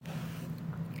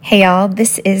Hey y'all,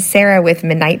 this is Sarah with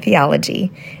Midnight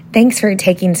Theology. Thanks for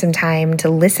taking some time to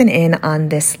listen in on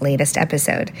this latest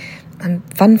episode.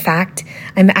 Fun fact,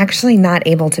 I'm actually not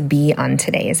able to be on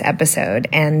today's episode,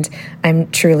 and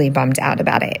I'm truly bummed out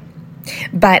about it.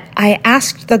 But I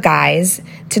asked the guys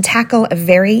to tackle a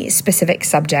very specific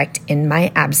subject in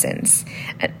my absence.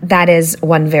 That is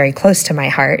one very close to my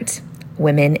heart,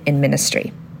 women in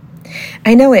ministry.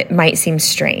 I know it might seem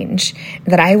strange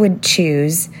that I would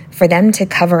choose for them to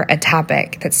cover a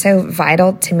topic that's so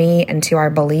vital to me and to our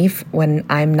belief when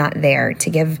I'm not there, to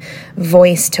give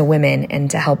voice to women and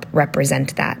to help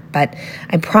represent that. But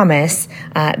I promise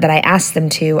that I asked them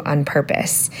to on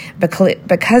purpose,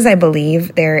 because I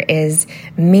believe there is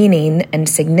meaning and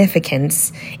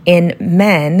significance in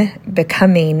men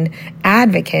becoming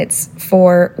advocates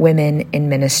for women in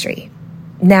ministry.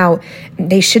 Now,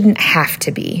 they shouldn't have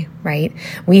to be, right?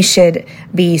 We should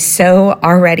be so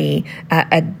already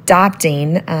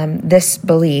adopting this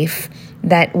belief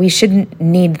that we shouldn't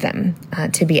need them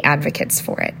to be advocates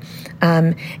for it.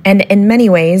 And in many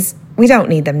ways, we don't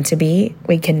need them to be.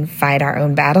 We can fight our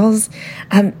own battles.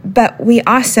 But we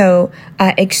also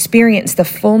experience the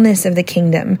fullness of the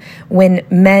kingdom when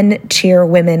men cheer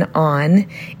women on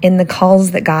in the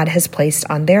calls that God has placed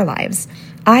on their lives.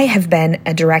 I have been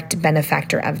a direct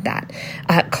benefactor of that.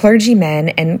 Clergymen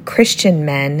and Christian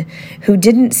men who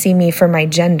didn't see me for my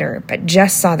gender, but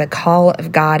just saw the call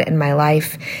of God in my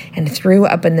life and threw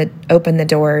open the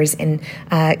doors and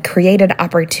created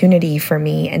opportunity for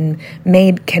me and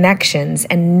made connections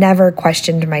and never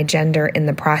questioned my gender in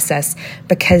the process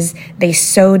because they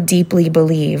so deeply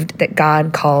believed that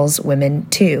God calls women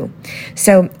too.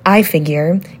 So I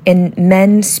figure in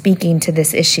men speaking to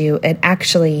this issue, it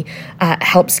actually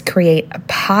helps create a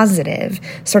positive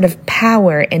sort of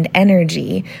power and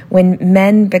energy when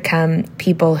men become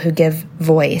people who give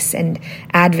voice and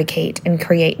advocate and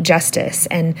create justice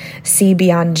and see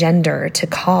beyond gender to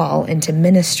call into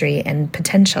ministry and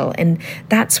potential. And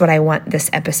that's what I want this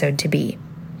episode to be.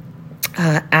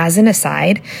 As an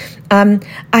aside,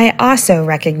 I also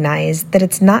recognize that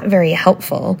it's not very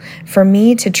helpful for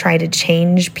me to try to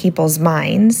change people's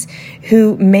minds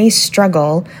who may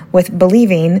struggle with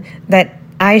believing that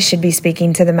I should be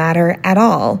speaking to the matter at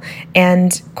all.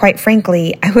 And quite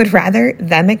frankly, I would rather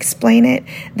them explain it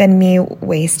than me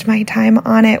waste my time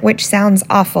on it, which sounds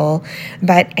awful.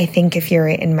 But I think if you're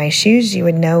in my shoes, you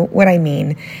would know what I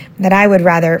mean, that I would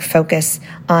rather focus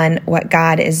on what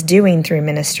God is doing through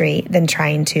ministry than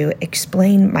trying to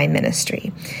explain my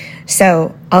ministry.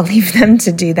 So I'll leave them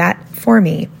to do that for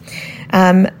me.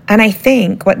 And I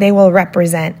think what they will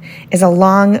represent is a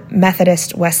long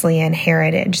Methodist Wesleyan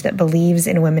heritage that believes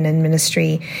in women in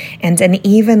ministry and an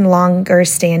even longer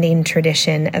standing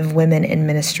tradition of women in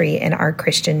ministry in our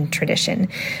Christian tradition.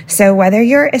 So whether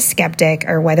you're a skeptic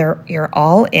or whether you're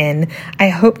all in, I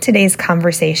hope today's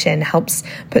conversation helps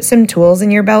put some tools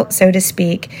in your belt, so to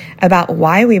speak, about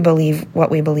why we believe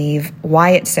what we believe,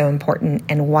 why it's so important,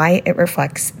 and why it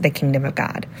reflects the kingdom of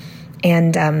God.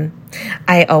 And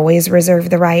I always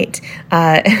reserve the right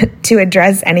to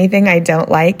address anything I don't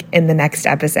like in the next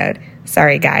episode.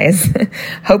 Sorry, guys.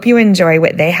 Hope you enjoy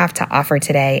what they have to offer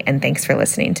today, and thanks for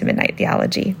listening to Midnight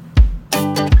Theology.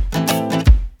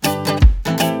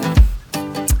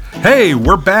 Hey,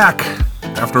 we're back.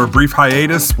 After a brief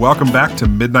hiatus, welcome back to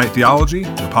Midnight Theology,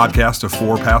 the podcast of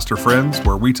four pastor friends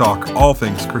where we talk all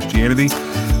things Christianity,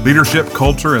 leadership,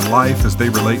 culture, and life as they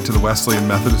relate to the Wesleyan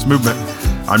Methodist movement.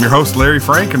 I'm your host, Larry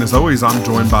Frank, and as always, I'm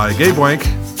joined by Gabe Wank.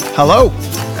 Hello.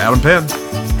 Adam Penn.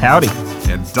 Howdy.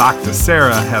 And Dr.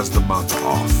 Sarah has the month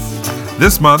off.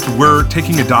 This month, we're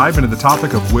taking a dive into the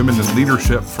topic of women in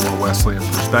leadership from a Wesleyan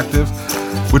perspective,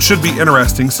 which should be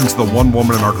interesting since the one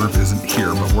woman in our group isn't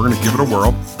here, but we're going to give it a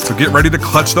whirl. So get ready to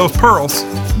clutch those pearls.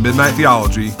 Midnight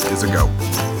Theology is a go.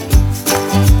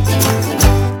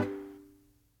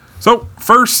 So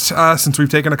first, since we've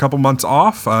taken a couple months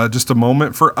off, just a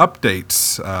moment for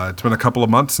updates. It's been a couple of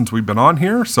months since we've been on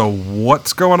here. So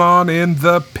what's going on in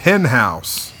the Penn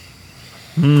House?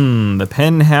 The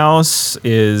Penn House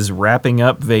is wrapping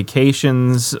up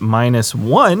vacations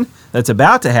 -1 that's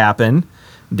about to happen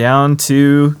down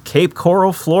to Cape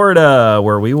Coral, Florida,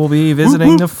 where we will be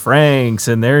visiting the Franks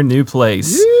in their new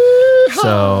place. Yeehaw!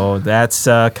 So that's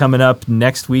coming up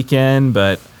next weekend,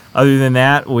 but other than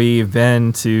that, we've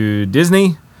been to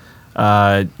Disney.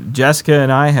 Jessica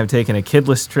and I have taken a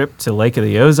kidless trip to Lake of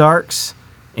the Ozarks.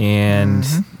 And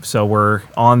so we're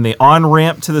on the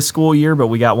on-ramp to the school year, but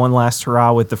we got one last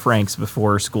hurrah with the Franks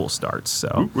before school starts.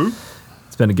 So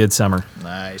it's been a good summer.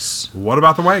 Nice. What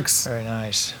about the Wanks? Very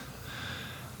nice.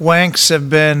 Wanks have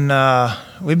been,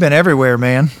 we've been everywhere,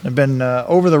 man. I've been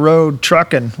over the road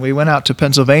trucking. We went out to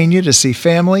Pennsylvania to see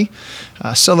family,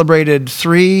 celebrated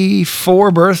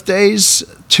 3-4 birthdays,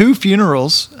 2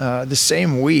 funerals the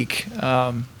same week.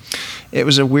 It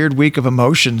was a weird week of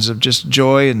emotions, of just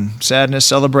joy and sadness,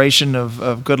 celebration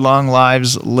of good long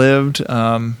lives lived,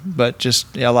 but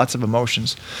just lots of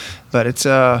emotions. But it's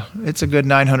a good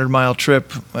 900-mile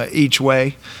trip each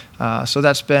way, so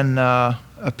that's been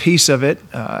a piece of it.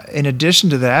 In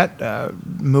addition to that,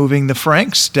 moving the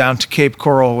Franks down to Cape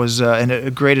Coral was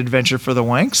a great adventure for the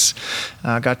Wanks.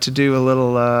 Got to do a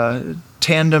little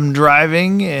tandem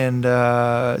driving and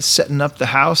setting up the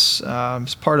house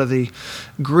as part of the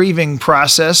grieving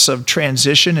process of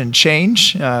transition and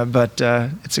change. But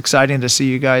it's exciting to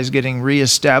see you guys getting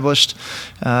reestablished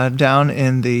down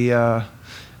in the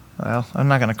well, I'm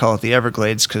not going to call it the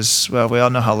Everglades because, well, we all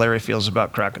know how Larry feels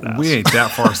about crocodiles. We ain't that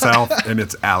far south, and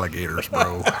it's alligators,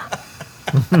 bro.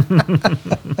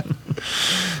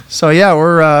 So,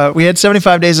 yeah, we had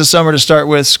 75 days of summer to start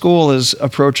with. School is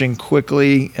approaching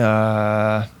quickly.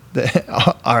 Our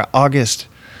August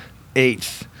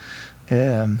 8th.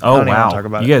 Oh, wow. Talk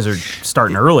about you guys are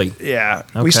starting early. Yeah.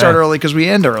 Okay. We start early because we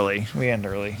end early. We end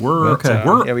early. We're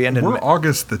ended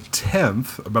August the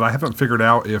 10th, but I haven't figured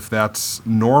out if that's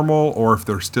normal or if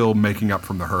they're still making up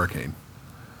from the hurricane.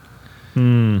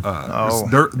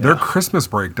 Their Christmas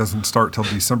break doesn't start till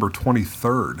December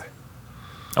 23rd.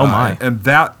 Oh, my. And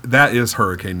that is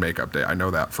hurricane makeup day. I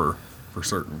know that for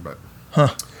certain. But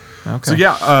Okay.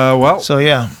 So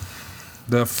yeah.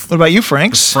 What about you,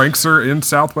 Franks? The Franks are in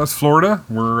Southwest Florida.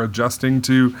 We're adjusting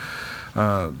to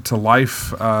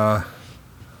life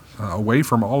away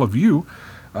from all of you.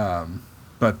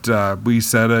 But we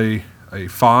said a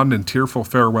fond and tearful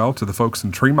farewell to the folks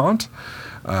in Tremont,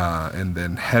 and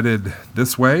then headed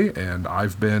this way. And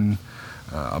I've been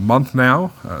a month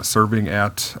now serving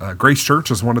at Grace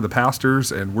Church as one of the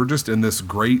pastors, and we're just in this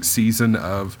great season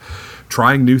of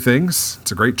trying new things.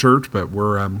 It's a great church, but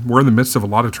we're in the midst of a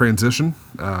lot of transition,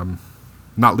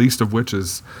 not least of which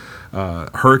is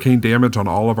hurricane damage on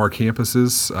all of our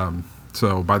campuses.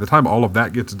 So by the time all of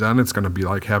that gets done, it's going to be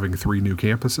like having 3 new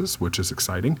campuses, which is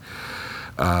exciting.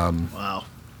 Wow.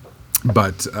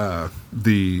 But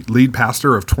the lead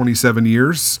pastor of 27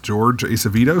 years, George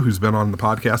Acevedo, who's been on the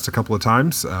podcast a couple of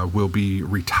times, will be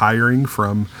retiring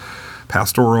from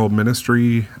pastoral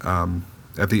ministry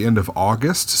at the end of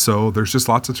August. So there's just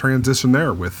lots of transition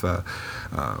there with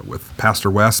Pastor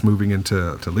West moving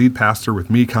into lead pastor, with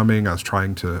me coming. I was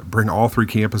trying to bring all 3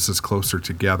 campuses closer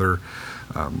together.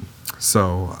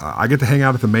 So I get to hang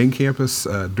out at the main campus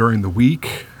during the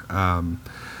week.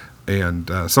 And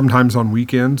sometimes on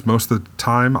weekends. Most of the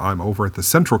time I'm over at the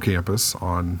Central campus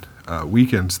on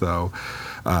weekends, though.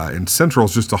 And Central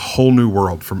is just a whole new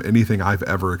world from anything I've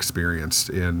ever experienced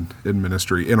in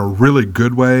ministry, in a really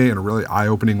good way, in a really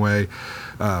eye-opening way.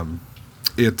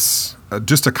 It's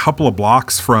just a couple of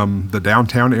blocks from the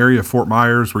downtown area of Fort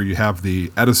Myers, where you have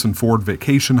the Edison Ford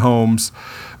vacation homes,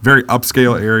 very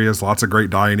upscale areas, lots of great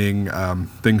dining,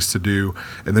 things to do.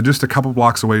 And then just a couple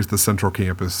blocks away is the Central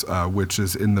campus, which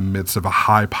is in the midst of a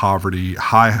high poverty,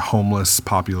 high homeless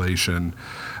population,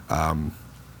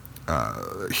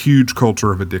 huge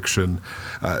culture of addiction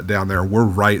down there. We're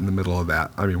right in the middle of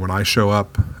that. I mean, when I show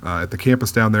up at the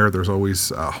campus down there, there's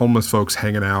always homeless folks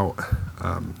hanging out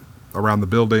around the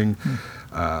building,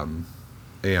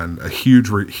 and a huge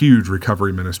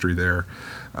recovery ministry there.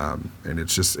 And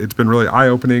it's been really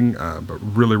eye-opening, but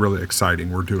really, really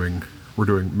exciting. We're doing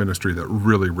ministry that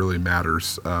really, really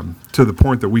matters, to the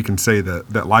point that we can say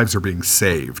that lives are being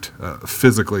saved,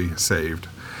 physically saved,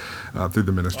 through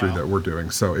the ministry that we're doing.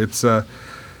 So it's an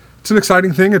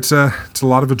exciting thing. It's a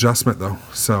lot of adjustment, though.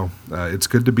 So it's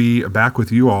good to be back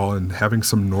with you all and having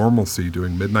some normalcy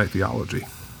doing Midnight Theology.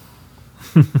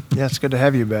 Yeah, it's good to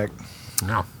have you back.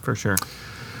 Yeah, For sure.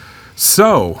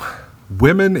 So,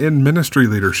 women in ministry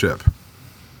leadership.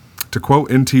 To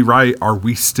quote N.T. Wright, are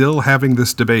we still having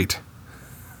this debate?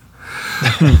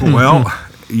 Well,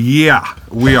 yeah,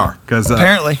 we are. Because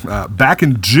apparently, back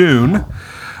in June,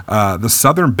 the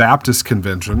Southern Baptist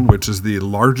Convention, which is the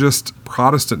largest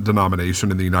Protestant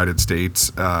denomination in the United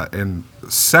States, and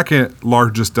second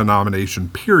largest denomination,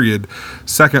 period,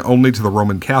 second only to the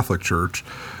Roman Catholic Church,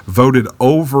 voted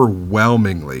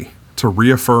overwhelmingly to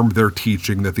reaffirm their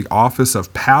teaching that the office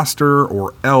of pastor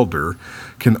or elder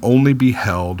can only be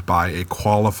held by a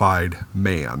qualified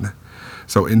man.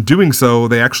 So in doing so,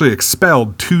 they actually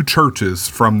expelled 2 churches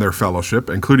from their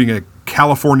fellowship, including a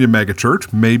California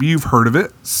megachurch. Maybe you've heard of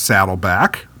it,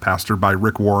 Saddleback, pastored by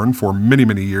Rick Warren for many,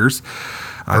 many years.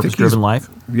 Purpose-driven life.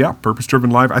 Yeah, Purpose Driven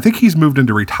Live. I think he's moved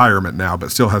into retirement now,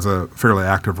 but still has a fairly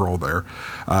active role there.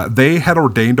 They had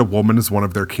ordained a woman as one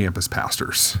of their campus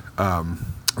pastors.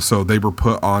 So they were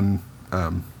put on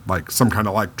like some kind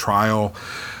of like trial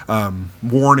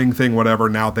warning thing, whatever.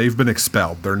 Now they've been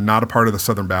expelled. They're not a part of the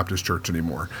Southern Baptist Church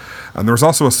anymore. And there's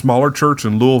also a smaller church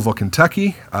in Louisville,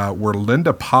 Kentucky, where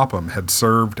Linda Popham had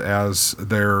served as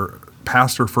their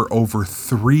pastor for over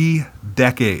 3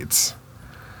 decades.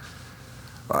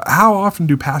 How often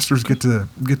do pastors get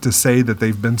to say that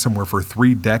they've been somewhere for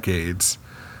 3 decades?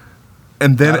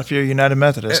 And then, not if you're United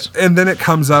Methodist. And then it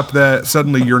comes up that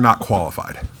suddenly you're not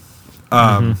qualified.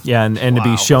 Yeah, and to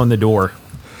be shown the door.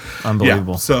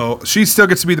 Unbelievable. Yeah, so she still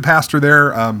gets to be the pastor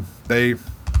there. They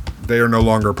are no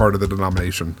longer part of the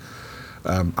denomination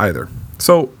either.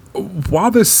 So while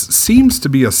this seems to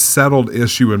be a settled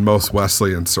issue in most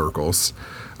Wesleyan circles,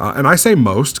 and I say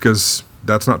most because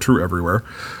that's not true everywhere,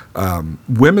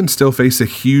 women still face a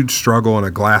huge struggle and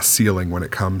a glass ceiling when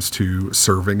it comes to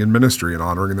serving in ministry and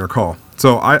honoring their call.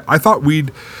 So I thought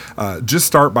we'd just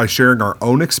start by sharing our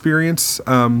own experience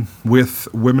with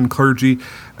women clergy,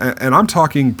 and I'm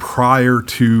talking prior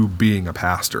to being a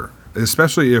pastor,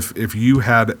 especially if you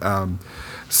had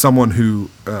someone who,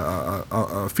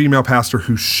 a female pastor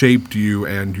who shaped you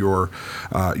and your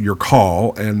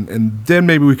call, and then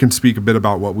maybe we can speak a bit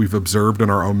about what we've observed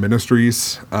in our own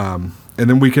ministries. And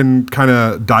then we can kind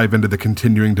of dive into the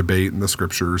continuing debate in the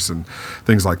scriptures and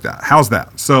things like that. How's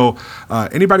that? So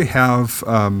anybody have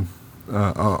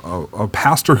a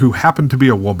pastor who happened to be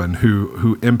a woman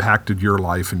who impacted your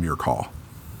life and your call?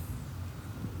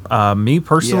 Me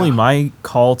personally, my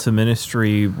call to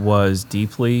ministry was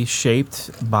deeply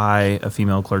shaped by a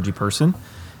female clergy person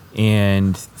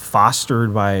and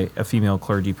fostered by a female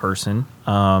clergy person.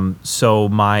 So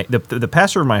the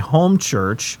pastor of my home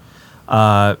church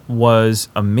was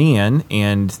a man,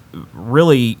 and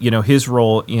really, his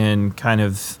role in kind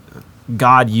of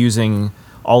God using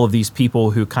all of these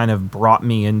people who kind of brought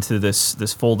me into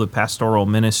this fold of pastoral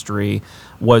ministry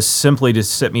was simply to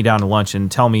sit me down to lunch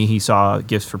and tell me he saw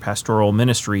gifts for pastoral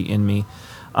ministry in me,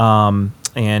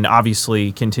 and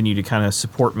obviously continue to kind of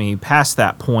support me past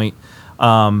that point.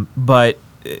 But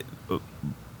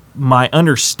my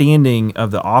understanding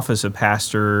of the office of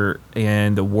pastor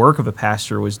and the work of a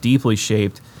pastor was deeply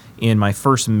shaped in my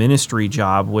first ministry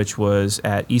job, which was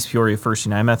at East Peoria First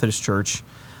United Methodist Church,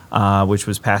 which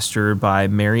was pastored by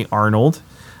Mary Arnold.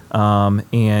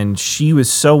 And she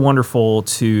was so wonderful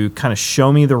to kind of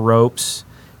show me the ropes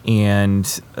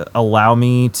and allow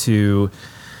me to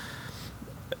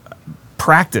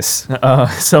practice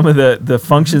some of the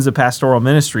functions of pastoral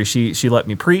ministry. She let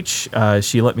me preach.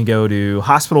 She let me go to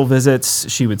hospital visits.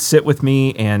 She would sit with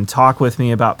me and talk with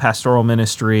me about pastoral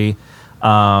ministry.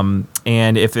 And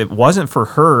if it wasn't for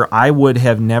her, I would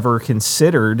have never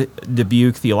considered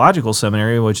Dubuque Theological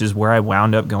Seminary, which is where I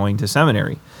wound up going to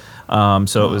seminary.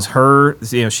 So it was her.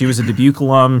 She was a Dubuque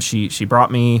alum. She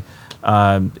brought me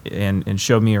and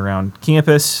showed me around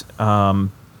campus,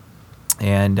 and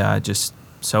just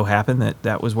so happened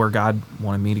that was where God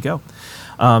wanted me to go.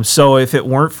 So if it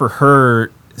weren't for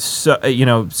her,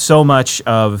 so much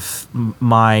of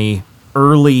my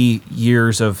early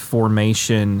years of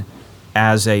formation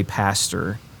as a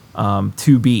pastor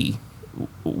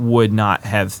would not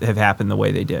have happened the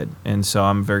way they did. And so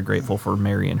I'm very grateful for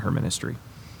Mary and her ministry.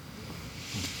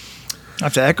 I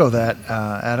have to echo that,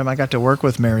 Adam. I got to work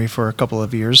with Mary for a couple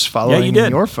of years, following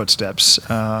your footsteps.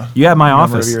 You had my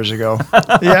office a number of years ago.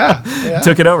 Yeah.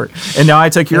 Took it over, and now I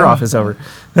took your office over.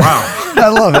 Wow, I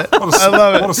love it. I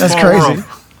love it. That's crazy,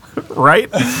 right?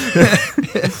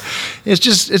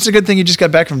 It's a good thing you just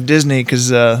got back from Disney because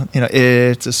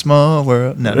it's a small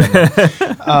world. No.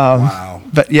 Wow.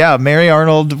 But yeah, Mary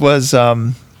Arnold was.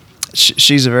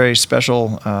 She's a very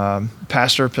special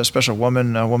pastor, a special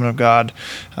woman, a woman of God.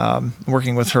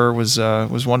 Working with her was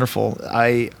wonderful.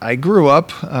 I grew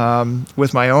up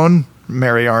with my own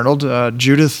Mary Arnold,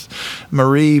 Judith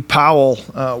Marie Powell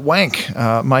Wank,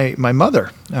 my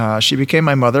mother. She became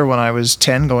my mother when I was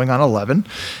 10, going on 11,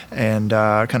 and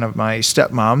kind of my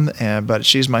stepmom. But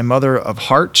she's my mother of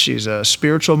heart. She's a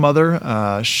spiritual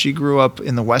mother. She grew up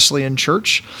in the Wesleyan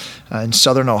Church in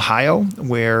southern Ohio,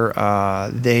 where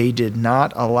they did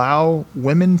not allow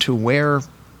women to wear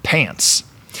pants,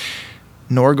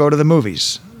 nor go to the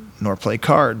movies, nor play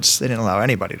cards. They didn't allow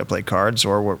anybody to play cards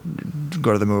or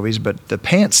go to the movies, but the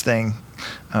pants thing,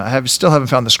 I still haven't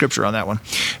found the scripture on that one.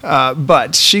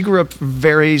 But she grew up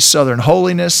very Southern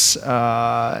holiness in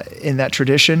that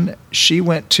tradition. She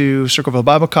went to Circleville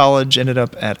Bible College, ended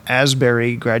up at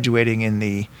Asbury, graduating in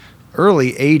the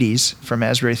early 80s from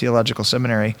Asbury Theological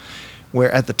Seminary, where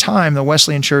at the time the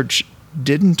Wesleyan Church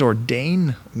didn't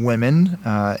ordain women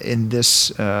in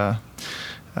this time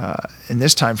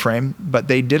frame, but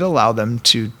they did allow them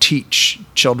to teach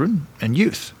children and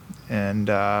youth and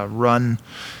run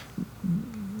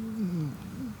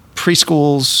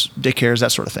preschools, daycares,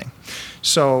 that sort of thing.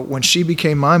 So when she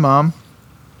became my mom,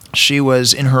 she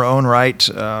was in her own right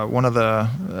one of the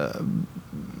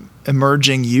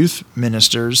emerging youth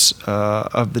ministers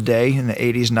of the day in the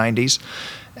 80s, 90s.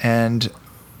 And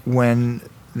when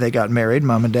they got married,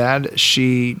 mom and dad,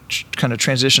 she kind of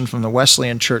transitioned from the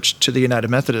Wesleyan Church to the United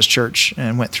Methodist Church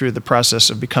and went through the process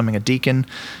of becoming a deacon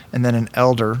and then an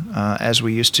elder, as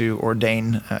we used to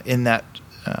ordain in that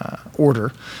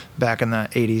order back in the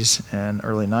 80s and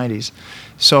early 90s.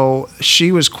 So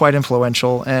she was quite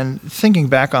influential. And thinking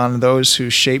back on those who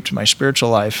shaped my spiritual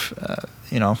life,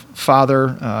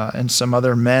 father and some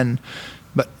other men,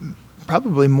 but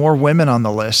probably more women on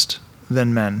the list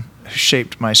than men, who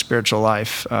shaped my spiritual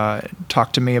life,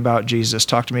 talked to me about Jesus,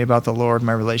 talked to me about the Lord,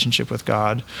 my relationship with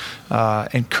God,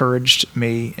 encouraged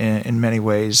me in many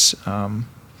ways.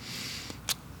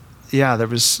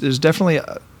 There's definitely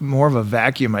more of a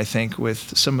vacuum, I think,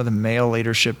 with some of the male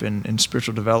leadership in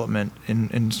spiritual development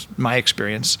in my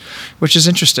experience, which is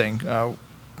interesting.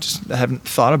 Just I haven't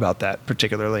thought about that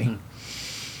particularly.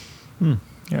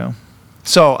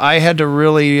 So I had to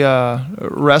really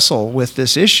wrestle with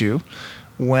this issue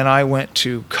when I went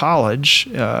to college,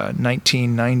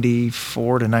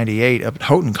 1994 to 98, up at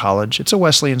Houghton College. It's a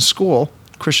Wesleyan school,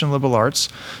 Christian liberal arts,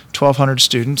 1,200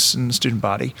 students in the student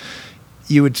body.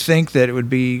 You would think that it would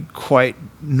be quite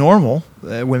normal,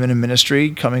 women in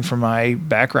ministry, coming from my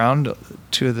background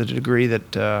to the degree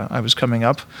that I was coming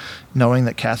up, knowing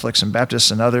that Catholics and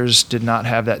Baptists and others did not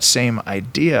have that same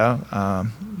idea.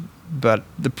 But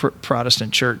the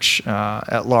Protestant church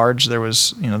at large, there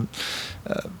was,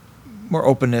 more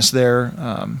openness there.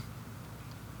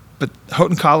 But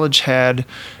Houghton College had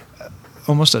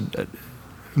almost a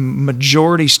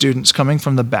majority students coming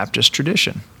from the Baptist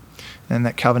tradition and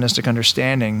that Calvinistic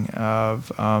understanding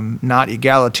of not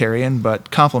egalitarian but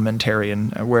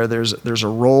complementarian, where there's a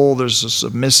role, there's a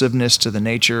submissiveness to the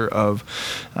nature of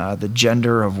the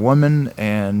gender of women,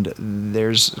 and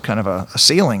there's kind of a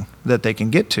ceiling that they can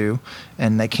get to,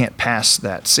 and they can't pass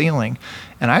that ceiling.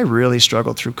 And I really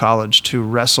struggled through college to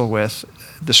wrestle with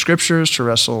the scriptures, to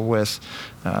wrestle with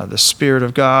the Spirit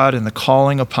of God and the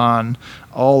calling upon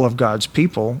all of God's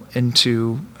people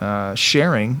into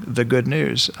sharing the good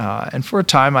news. And for a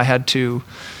time, I had to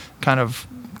kind of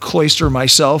cloister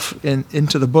myself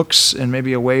into the books and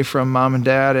maybe away from mom and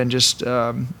dad, and just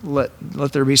let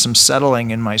there be some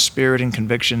settling in my spirit and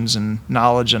convictions and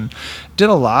knowledge, and did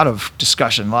a lot of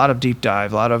discussion, a lot of deep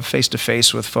dive, a lot of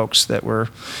face-to-face with folks that were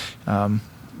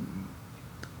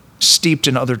steeped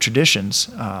in other traditions,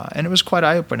 and it was quite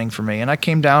eye-opening for me. And I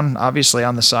came down, obviously,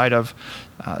 on the side of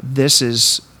this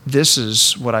is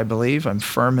what I believe. I'm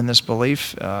firm in this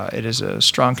belief. It is a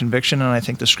strong conviction, and I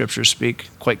think the scriptures speak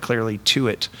quite clearly to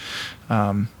it.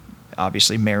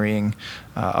 Obviously, marrying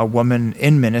a woman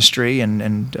in ministry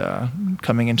and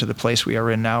coming into the place we are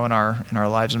in now in our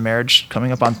lives and marriage,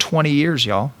 coming up on 20 years,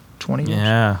 y'all. 20 years.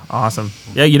 Yeah, awesome.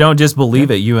 Yeah, you don't just believe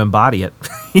it, you embody it.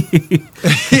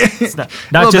 It's not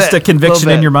just a conviction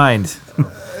in your mind.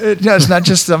 No, it's not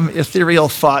just some ethereal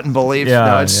thought and belief.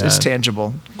 It's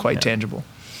tangible, quite tangible.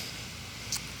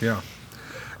 Yeah.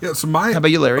 So how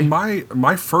about you, Larry?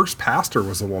 My first pastor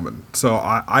was a woman. So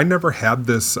I never had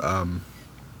this. I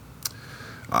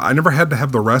never had to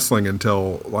have the wrestling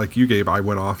until, like you, Gabe, I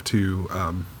went off to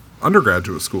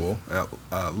undergraduate school at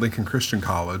Lincoln Christian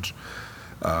College,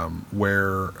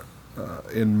 where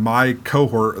in my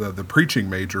cohort, the preaching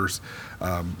majors,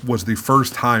 was the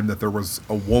first time that there was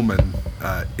a woman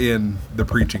in the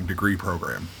preaching degree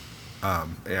program.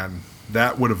 And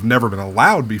that would have never been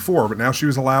allowed before, but now she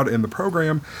was allowed in the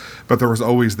program. But there was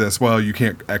always this, well, you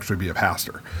can't actually be a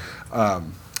pastor.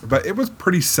 But it was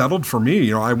pretty settled for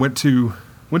me. I went to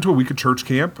a week of church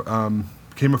camp,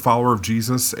 became a follower of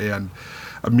Jesus, and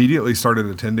immediately started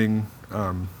attending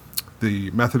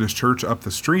the Methodist church up the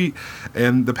street,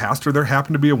 and the pastor there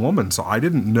happened to be a woman. So I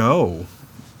didn't know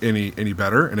any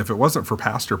better. And if it wasn't for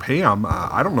Pastor Pam,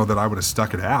 I don't know that I would have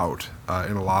stuck it out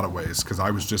in a lot of ways, because I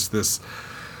was just this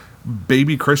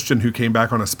baby Christian who came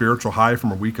back on a spiritual high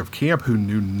from a week of camp, who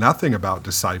knew nothing about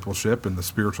discipleship and the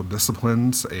spiritual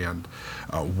disciplines and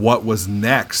what was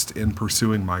next in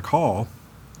pursuing my call.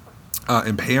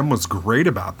 And Pam was great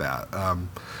about that.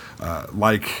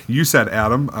 Like you said,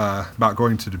 Adam, about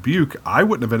going to Dubuque, I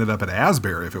wouldn't have ended up at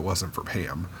Asbury if it wasn't for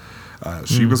Pam.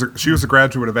 She was a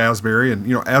graduate of Asbury,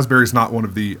 and Asbury is not one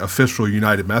of the official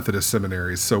United Methodist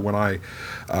seminaries. So when I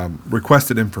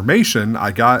requested information,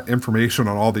 I got information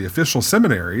on all the official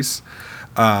seminaries,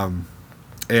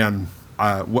 and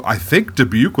I think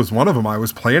Dubuque was one of them I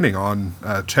was planning on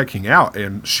checking out,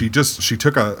 and she took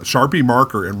a Sharpie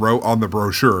marker and wrote on the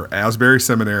brochure Asbury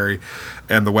Seminary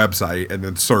and the website, and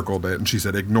then circled it, and she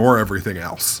said ignore everything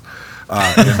else.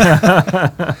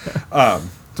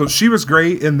 So she was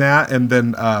great in that, and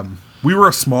then we were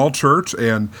a small church,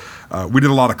 and we did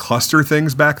a lot of cluster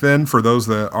things back then. For those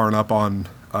that aren't up on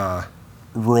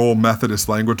rural Methodist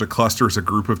language, a cluster is a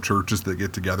group of churches that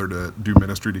get together to do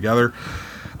ministry together.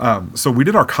 So we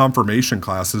did our confirmation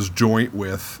classes joint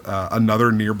with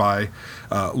another nearby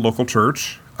local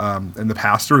church, and the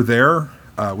pastor there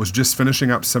was just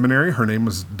finishing up seminary. Her name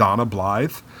was Donna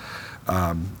Blythe,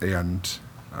 and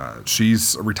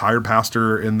she's a retired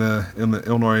pastor in the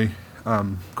Illinois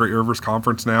Great Rivers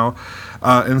Conference now.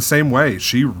 In the same way,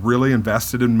 she really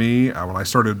invested in me. When I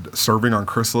started serving on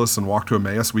Chrysalis and Walk to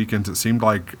Emmaus weekends, it seemed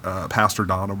like Pastor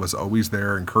Donna was always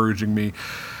there encouraging me.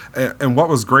 And what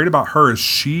was great about her is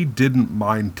she didn't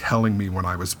mind telling me when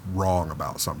I was wrong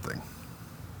about something.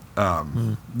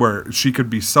 Where she could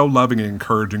be so loving and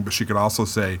encouraging, but she could also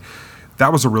say,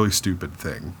 that was a really stupid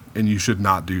thing, and you should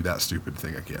not do that stupid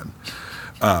thing again.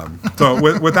 So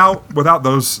without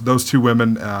those two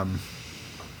women,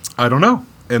 I don't know.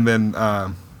 And then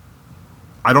I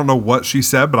don't know what she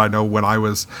said, but I know when I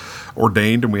was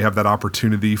ordained and we have that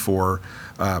opportunity for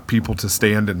people to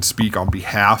stand and speak on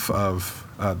behalf of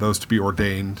those to be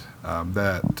ordained,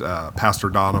 that Pastor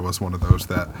Donna was one of those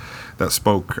that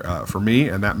spoke for me,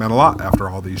 and that meant a lot after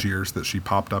all these years that she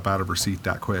popped up out of her seat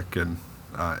that quick and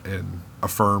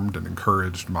affirmed and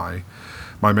encouraged my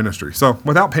ministry. So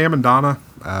without Pam and Donna,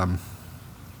 I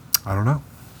don't know.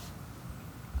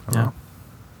 Yeah.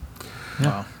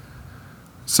 Wow.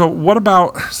 So what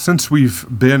about, since we've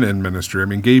been in ministry, I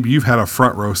mean, Gabe, you've had a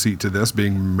front row seat to this,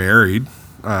 being married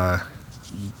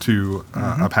to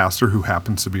a pastor who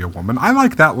happens to be a woman. I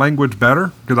like that language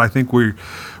better because I think we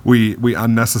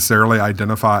unnecessarily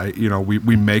identify,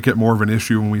 we make it more of an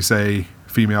issue when we say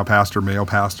female pastor, male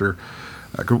pastor,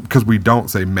 because we don't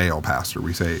say male pastor.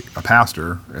 We say a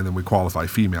pastor, and then we qualify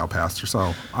female pastor.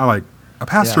 So I like a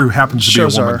pastor who happens to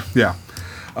be a woman. Yeah.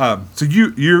 So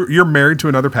you're married to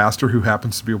another pastor who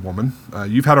happens to be a woman.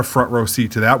 You've had a front row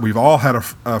seat to that. We've all had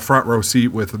a front row seat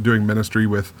with doing ministry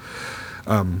with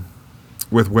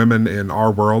women in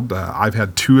our world. I've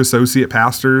had 2 associate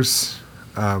pastors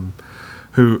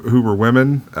who were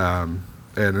women,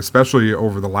 and especially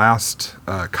over the last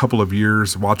couple of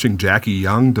years, watching Jackie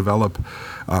Young develop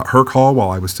her call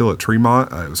while I was still at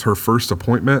Tremont. It was her first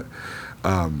appointment,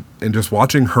 and just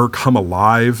watching her come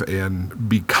alive and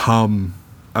become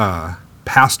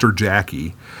Pastor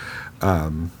Jackie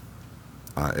in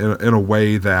a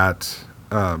way that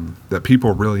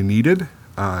people really needed,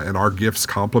 and our gifts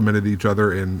complemented each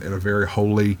other in a very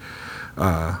holy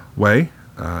way.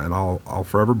 And I'll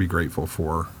forever be grateful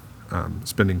for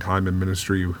spending time in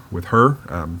ministry with her.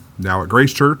 Now at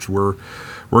Grace Church, we're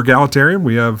egalitarian.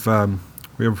 We have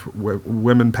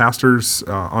women pastors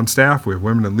on staff. We have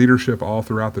women in leadership all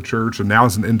throughout the church. And now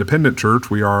as an independent church,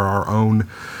 we are our own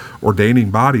ordaining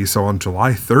body. So on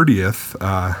July 30th,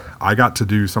 I got to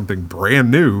do something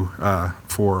brand new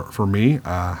for me.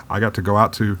 I got to go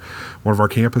out to one of our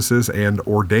campuses and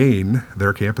ordain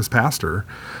their campus pastor,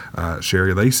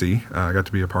 Sherry Lacey. I got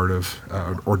to be a part of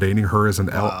ordaining her as an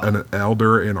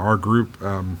elder in our group.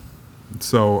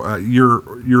 So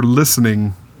you're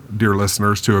listening, dear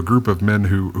listeners, to a group of men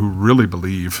who really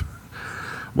believe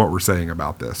what we're saying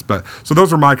about this. But so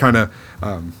those are my kind of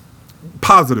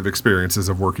positive experiences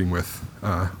of working with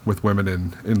women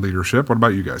in leadership. What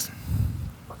about you guys?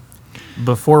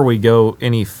 Before we go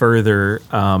any further,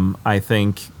 I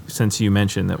think since you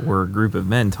mentioned that we're a group of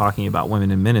men talking about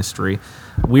women in ministry,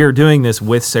 we are doing this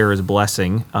with Sarah's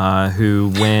blessing,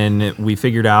 who, when we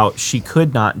figured out she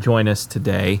could not join us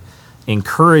today,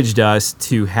 encouraged us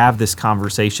to have this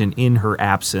conversation in her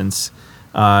absence,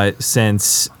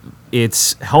 since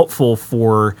it's helpful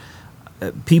for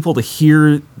people to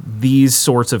hear these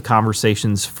sorts of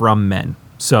conversations from men.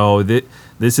 So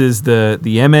this is the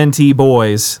MNT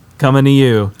boys coming to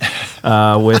you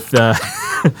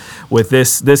with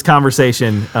this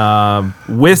conversation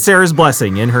with Sarah's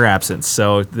blessing in her absence.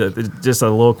 So just a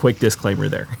little quick disclaimer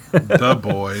there. The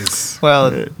boys.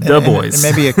 Well, the boys.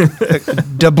 And maybe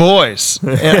the boys.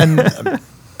 And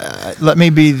let me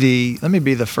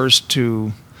be the first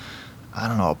to, I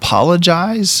don't know,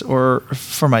 apologize or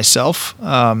for myself.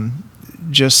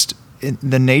 Just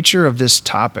the nature of this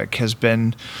topic has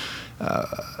been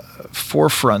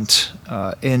forefront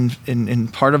in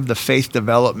part of the faith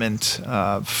development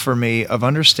for me of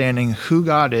understanding who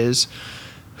God is,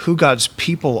 who God's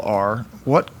people are,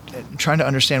 trying to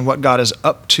understand what God is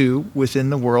up to within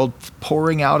the world,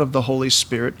 pouring out of the Holy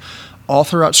Spirit all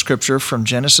throughout Scripture from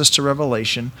Genesis to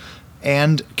Revelation,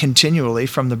 and continually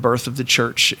from the birth of the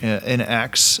church in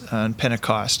Acts and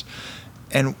Pentecost.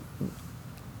 And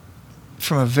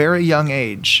from a very young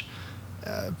age,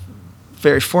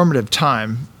 very formative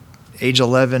time, age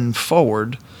 11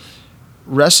 forward,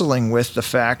 wrestling with the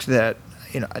fact that,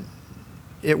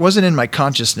 it wasn't in my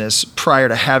consciousness prior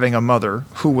to having a mother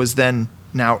who was then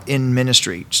now in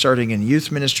ministry, starting in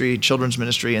youth ministry, children's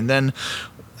ministry, and then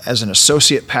as an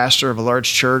associate pastor of a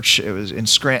large church. It was in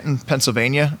Scranton,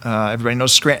 Pennsylvania. Everybody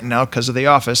knows Scranton now because of The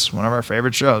Office, one of our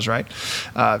favorite shows, right?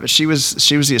 But she was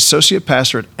the associate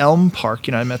pastor at Elm Park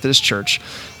United Methodist Church,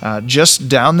 just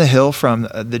down the hill from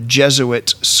the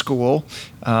Jesuit school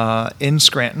in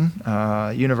Scranton,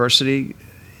 University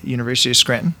of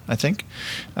Scranton, I think.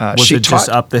 Was it just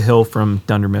up the hill from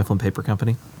Dunder Mifflin Paper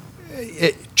Company?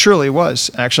 It truly was,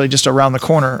 actually, just around the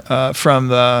corner from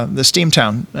the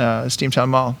Steamtown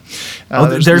Mall.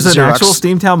 There's an actual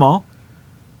Steamtown Mall?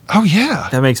 Oh, yeah.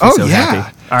 That makes me so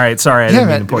happy. All right, sorry, I didn't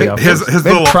mean to pull you off. His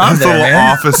little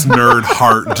office nerd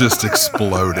heart just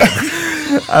exploded.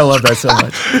 I love that so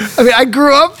much. I mean, I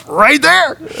grew up right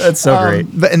there. That's so great.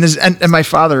 And my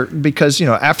father, because,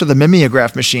 after the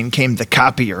mimeograph machine came the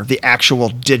copier, the actual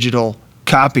digital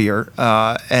copier,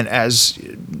 and as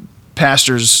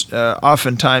pastors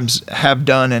oftentimes have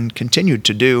done and continued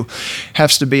to do,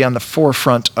 has to be on the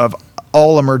forefront of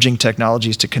all emerging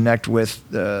technologies to connect with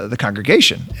the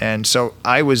congregation. And so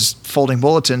I was folding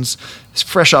bulletins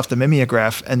fresh off the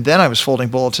mimeograph, and then I was folding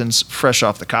bulletins fresh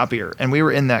off the copier. And we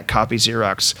were in that copy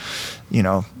Xerox,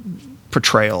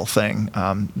 portrayal thing.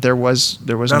 There was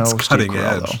That's no cutting Steve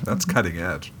Carell, edge. though. That's cutting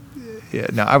edge. Yeah,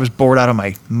 no, I was bored out of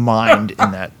my mind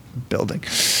in that building.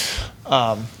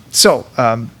 So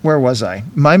where was I?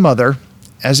 My mother,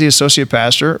 as the associate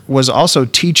pastor, was also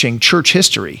teaching church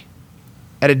history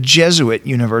at a Jesuit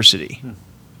university.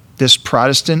 This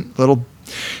Protestant little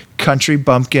country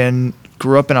bumpkin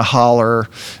grew up in a holler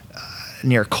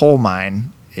near a coal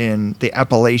mine in the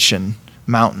Appalachian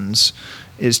Mountains,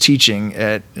 is teaching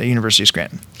at the University of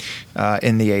Scranton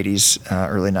in the 80s,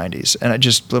 early 90s. And it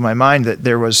just blew my mind that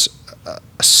there was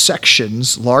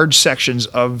large sections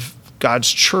of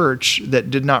God's church that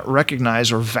did not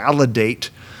recognize or validate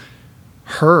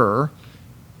her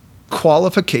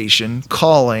qualification,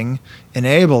 calling,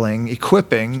 enabling,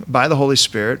 equipping by the Holy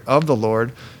Spirit of the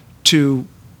Lord to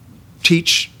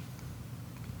teach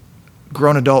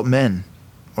grown adult men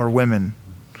or women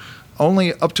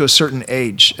only up to a certain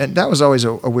age. And that was always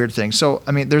a weird thing. So,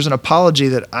 there's an apology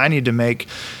that I need to make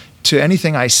to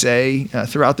anything I say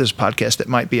throughout this podcast that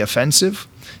might be offensive,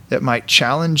 that might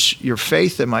challenge your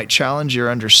faith, that might challenge your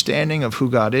understanding of who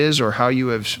God is, or how you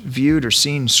have viewed or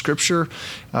seen Scripture,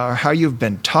 or how you've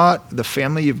been taught, the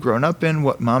family you've grown up in,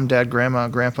 what mom, dad, grandma,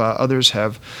 grandpa, others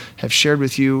have shared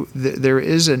with you. There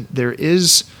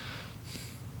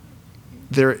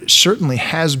certainly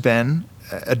has been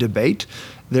a debate.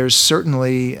 There's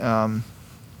certainly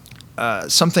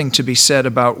something to be said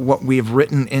about what we have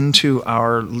written into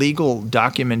our legal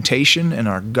documentation and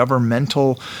our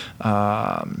governmental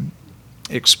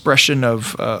expression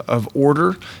of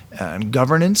order and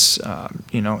governance,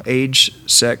 age,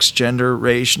 sex, gender,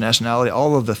 race, nationality,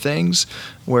 all of the things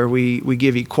where we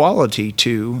give equality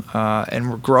to, and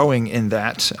we're growing in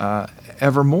that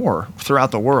ever more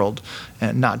throughout the world,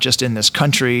 and not just in this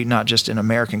country, not just in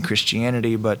American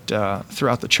Christianity, but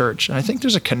throughout the church. And I think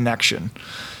there's a connection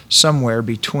somewhere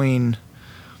between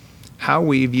how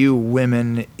we view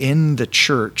women in the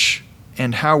church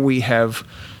and how we have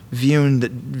viewed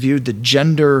the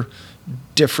gender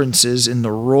differences in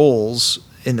the roles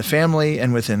in the family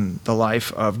and within the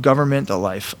life of government, the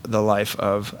life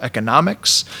of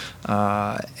economics,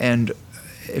 and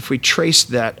if we trace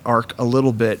that arc a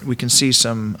little bit, we can see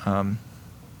some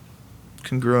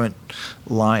congruent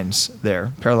lines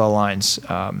there, parallel lines.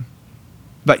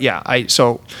 But yeah,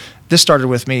 so this started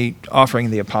with me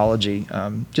offering the apology,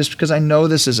 just because I know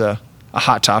this is a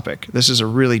hot topic. This is a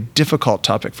really difficult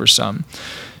topic for some,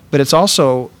 but it's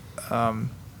also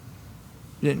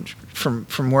from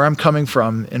where I'm coming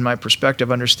from in my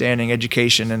perspective, understanding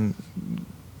education,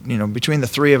 and between the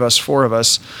three of us, four of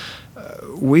us,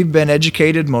 we've been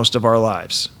educated most of our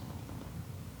lives,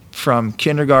 from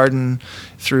kindergarten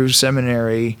through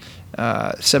seminary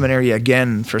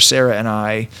again for Sarah and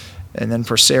I, and then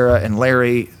for Sarah and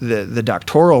Larry, the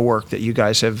doctoral work that you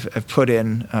guys have put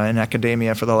in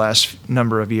academia for the last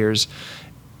number of years.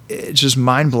 it's just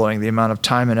mind-blowing the amount of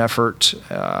time and effort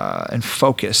and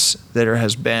focus that there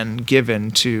has been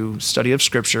given to study of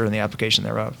Scripture and the application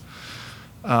thereof.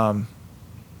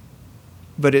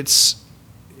 But it's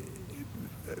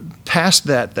past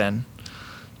that then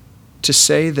to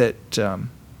say that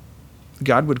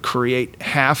God would create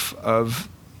half of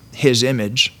his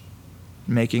image,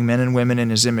 making men and women in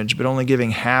his image, but only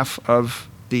giving half of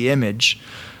the image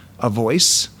a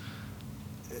voice.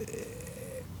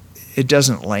 It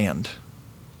doesn't land.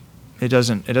 It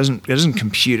doesn't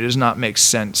compute. It does not make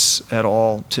sense at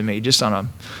all to me, just on a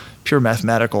pure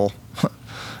mathematical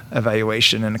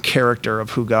evaluation and a character of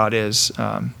who God is.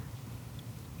 And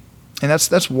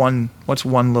that's one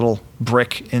little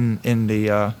brick in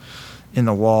the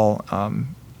wall.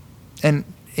 And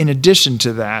in addition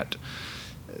to that,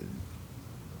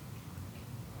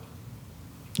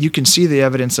 you can see the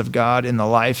evidence of God in the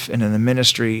life and in the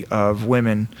ministry of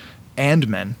women and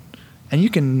men. And you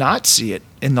can not see it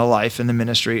in the life and the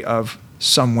ministry of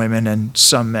some women and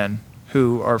some men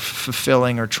who are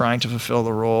fulfilling or trying to fulfill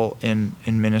the role in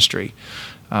ministry.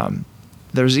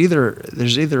 There's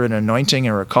either an anointing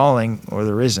or a calling, or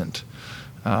there isn't.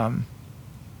 And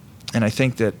I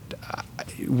think that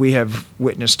we have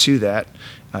witness to that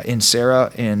in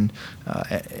Sarah and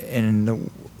in the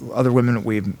other women that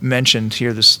we've mentioned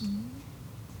here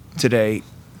today.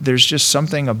 There's just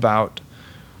something about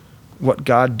what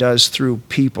God does through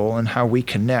people and how we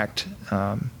connect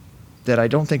that I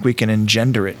don't think we can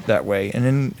engender it that way.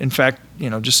 And in fact,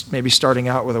 just maybe starting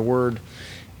out with a word,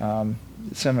 so I'm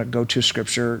going to go to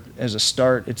Scripture as a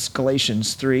start. It's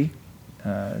Galatians 3,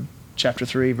 chapter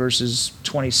 3, verses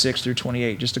 26 through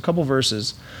 28, just a couple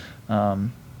verses.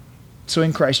 So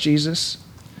in Christ Jesus,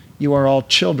 you are all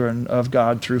children of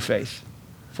God through faith.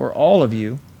 For all of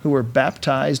you who were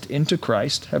baptized into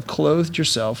Christ have clothed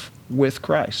yourself with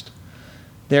Christ.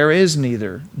 There is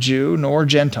neither Jew nor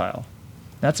Gentile.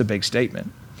 That's a big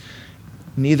statement.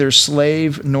 Neither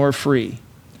slave nor free.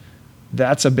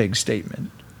 That's a big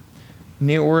statement.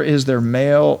 Nor is there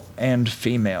male and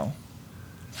female.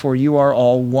 For you are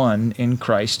all one in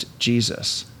Christ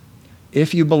Jesus.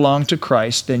 If you belong to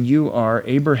Christ, then you are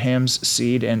Abraham's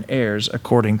seed and heirs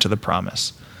according to the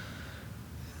promise.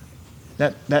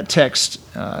 That text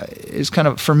is kind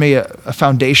of, for me, a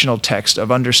foundational text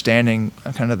of understanding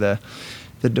kind of the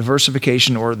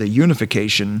diversification or the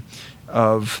unification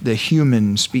of the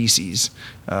human species,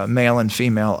 male and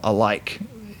female alike.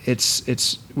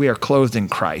 We are clothed in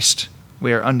Christ.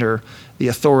 We are under the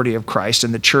authority of Christ,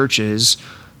 and the church is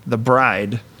the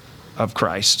bride of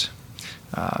Christ.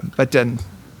 But then,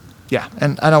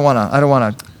 and I don't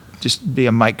want to just be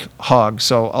a mic hog,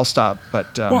 so I'll stop.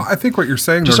 But well, I think what you're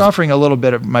saying, just offering a little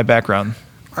bit of my background.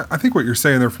 I think what you're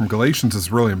saying there from Galatians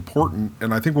is really important,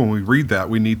 and I think when we read that,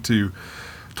 we need to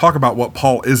talk about what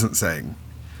Paul isn't saying.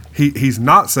 He's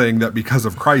not saying that because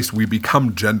of Christ we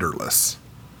become genderless.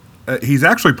 He's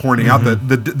actually pointing out that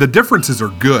the differences are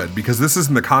good, because this is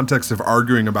in the context of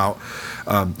arguing about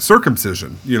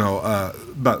circumcision.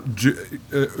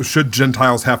 Should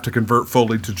Gentiles have to convert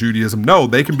fully to Judaism? No,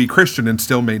 they can be Christian and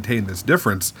still maintain this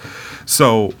difference.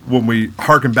 So when we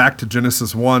hearken back to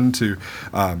Genesis 1, to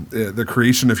the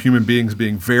creation of human beings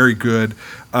being very good,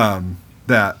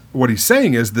 that what he's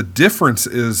saying is the difference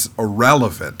is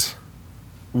irrelevant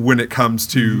when it comes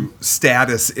to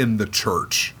status in the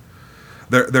church.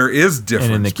 There is difference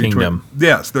and in the kingdom.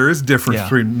 Yes, there is difference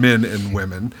between men and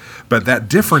women, but that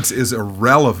difference is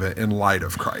irrelevant in light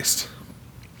of Christ.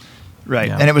 Right.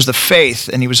 Yeah. And it was the faith,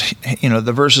 and he was,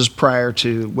 the verses prior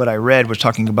to what I read was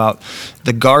talking about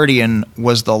the guardian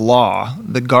was the law.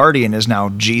 The guardian is now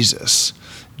Jesus.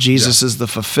 Jesus is the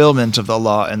fulfillment of the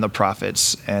law and the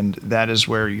prophets, and that is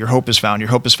where your hope is found.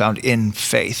 Your hope is found in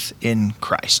faith, in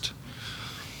Christ.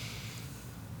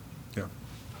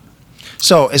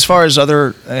 So as far as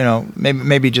other,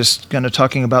 maybe just kind of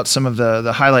talking about some of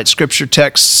the highlight Scripture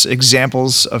texts,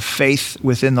 examples of faith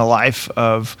within the life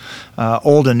of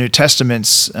Old and New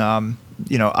Testaments.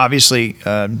 Obviously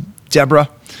Deborah,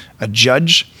 a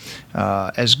judge,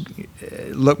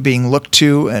 being looked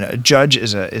to, and a judge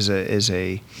is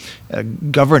a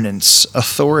governance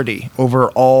authority over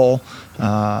all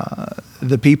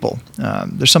the people.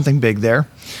 There's something big there.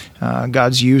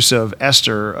 God's use of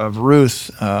Esther, of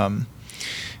Ruth. And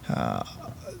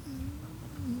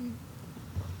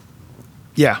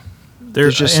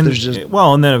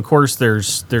then of course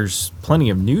there's plenty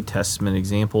of New Testament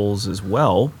examples as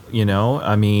well.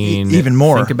 Even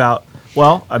more.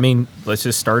 Let's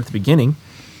just start at the beginning.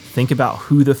 Think about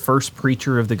who the first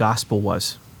preacher of the gospel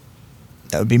was.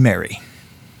 That would be Mary.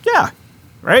 Yeah,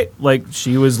 right. Like,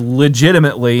 she was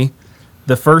legitimately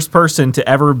the first person to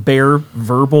ever bear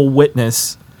verbal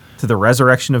witness to the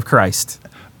resurrection of Christ.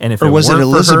 And if Or was it weren't for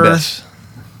Elizabeth? her,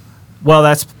 well,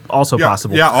 that's also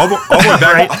possible. Yeah, all the way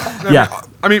back. Right? Yeah.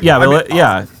 I mean,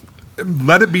 yeah.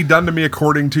 Let it be done to me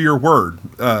according to your word,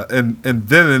 and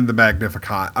then in the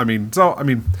Magnificat.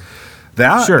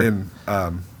 That Sure. and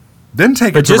then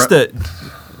take But it. just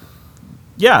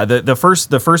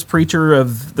the first preacher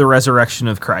of the resurrection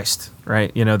of Christ,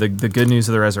 right? The good news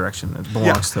of the resurrection that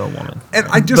belongs to a woman. And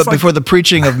I just But before the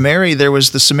preaching of Mary, there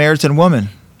was the Samaritan woman.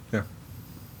 yeah.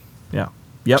 Yeah.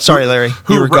 Yep. Sorry, Larry,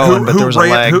 you were going, but there was a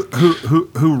lag.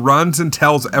 Who runs and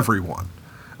tells everyone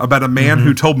about a man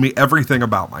who told me everything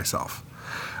about myself.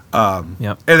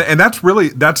 Yep. And that's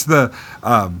the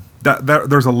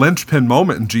there's a linchpin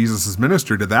moment in Jesus'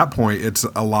 ministry. To that point, it's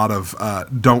a lot of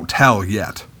don't tell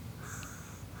yet.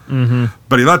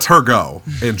 But he lets her go,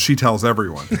 and she tells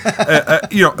everyone.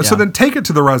 So then take it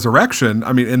to the resurrection.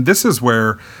 I mean, and this is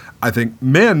where I think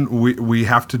men we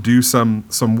have to do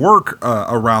some work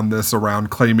around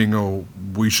claiming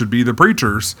we should be the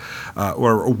preachers.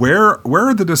 Or where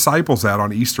are the disciples at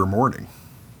on Easter morning?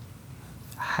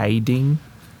 Hiding.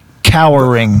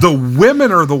 Cowering. The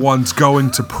women are the ones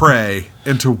going to pray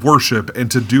and to worship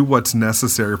and to do what's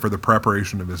necessary for the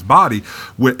preparation of his body.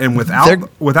 And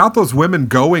without those women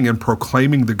going and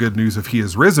proclaiming the good news of he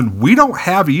is risen, we don't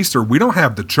have Easter. We don't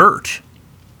have the church.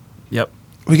 Yep.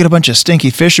 We get a bunch of stinky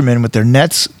fishermen with their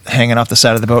nets hanging off the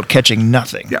side of the boat catching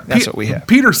nothing. Yeah, That's what we have.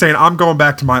 Peter's saying, I'm going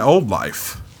back to my old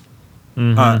life.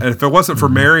 And if it wasn't for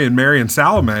Mary and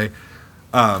Salome,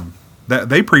 that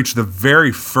they preached the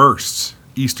very first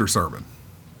Easter sermon.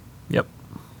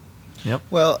 Yep.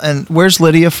 Well, and where's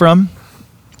Lydia from?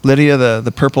 Lydia,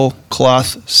 the purple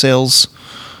cloth sales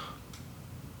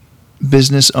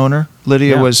business owner.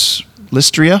 Lydia was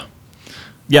Lystria.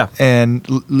 Yeah. And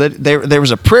there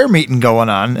was a prayer meeting going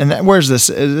on. And where's this?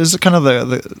 Is it kind of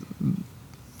the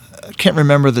I can't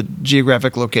remember the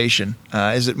geographic location.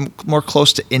 Is it more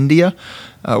close to India,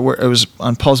 where it was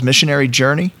on Paul's missionary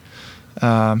journey?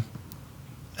 I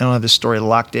don't have this story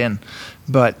locked in,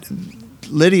 but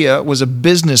Lydia was a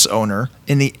business owner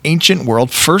in the ancient world,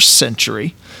 1st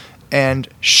century, and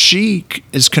she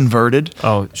is converted.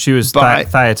 Oh, she was by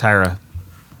Thyatira.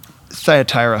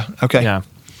 Thyatira. Okay. Yeah.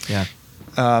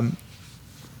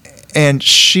 And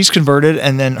she's converted,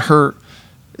 and then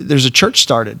there's a church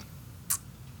started.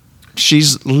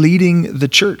 She's leading the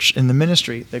church in the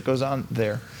ministry that goes on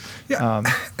there. Yeah.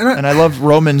 And I love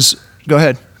Romans. Go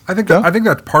ahead. I think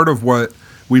that's part of what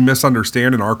we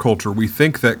misunderstand in our culture. We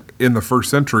think that in the 1st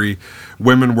century,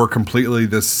 women were completely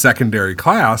this secondary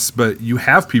class, but you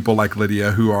have people like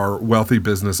Lydia who are wealthy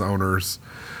business owners,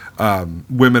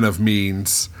 women of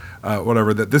means,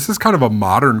 whatever. That this is kind of a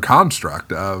modern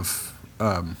construct of,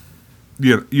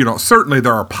 certainly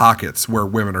there are pockets where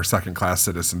women are second-class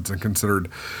citizens and considered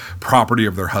property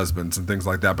of their husbands and things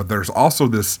like that. But there's also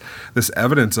this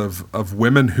evidence of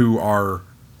women who are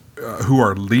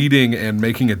leading and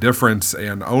making a difference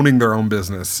and owning their own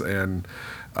business and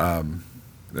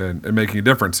making a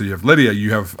difference. So you have Lydia,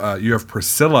 you have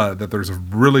Priscilla. That there's a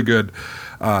really good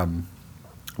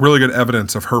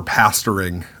evidence of her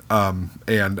pastoring.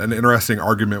 And an interesting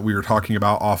argument we were talking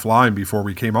about offline before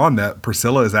we came on, that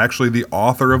Priscilla is actually the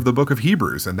author of the book of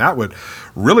Hebrews, and that would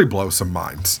really blow some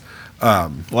minds.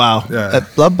 Wow.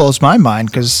 That blows my mind,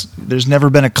 because there's never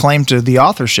been a claim to the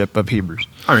authorship of Hebrews.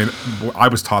 I mean, I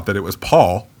was taught that it was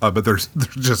Paul, but there's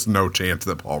just no chance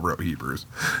that Paul wrote Hebrews.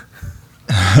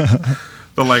 The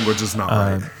language is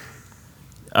not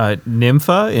right.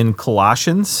 Nympha in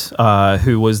Colossians,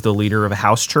 who was the leader of a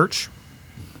house church.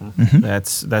 Mm-hmm.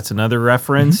 That's another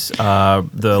reference.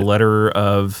 Mm-hmm. The letter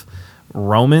of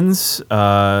Romans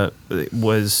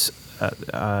was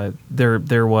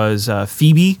there was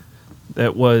Phoebe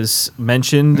that was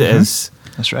mentioned as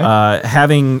that's right.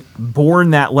 Having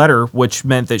borne that letter, which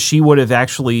meant that she would have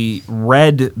actually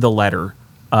read the letter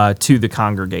to the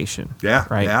congregation. Yeah.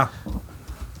 Right. Yeah.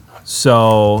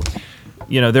 So,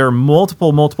 there are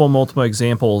multiple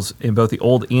examples in both the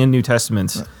Old and New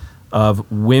Testaments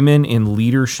of women in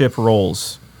leadership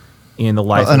roles in the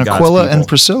life of God's Aquila people. and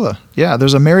Priscilla. Yeah,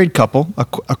 there's a married couple,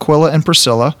 Aquila and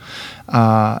Priscilla,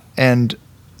 and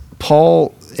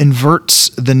Paul inverts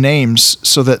the names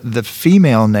so that the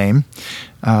female name,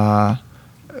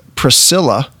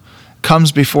 Priscilla,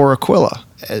 comes before Aquila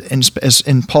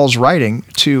in Paul's writing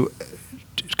to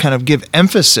kind of give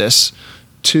emphasis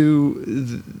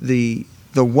to the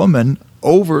woman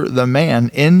over the man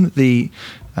in the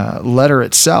letter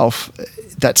itself.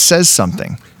 That says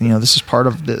something. This is part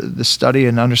of the study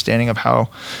and understanding of how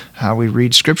we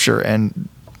read Scripture. And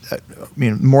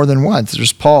more than once.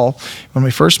 There's Paul. When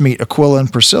we first meet Aquila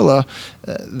and Priscilla,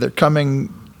 they're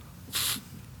coming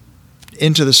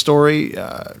into the story.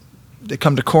 They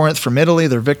come to Corinth from Italy.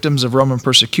 They're victims of Roman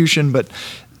persecution, but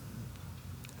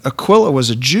Aquila was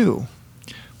a Jew.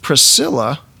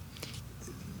 Priscilla,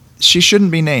 she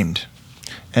shouldn't be named.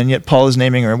 And yet Paul is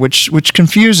naming her, which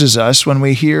confuses us when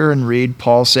we hear and read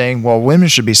Paul saying, well, women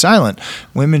should be silent.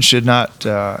 Women should not,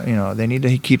 they need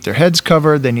to keep their heads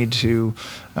covered. They need to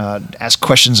ask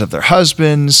questions of their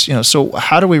husbands. So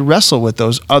how do we wrestle with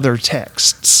those other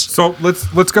texts? So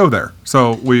let's go there.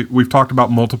 So we've talked about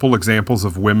multiple examples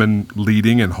of women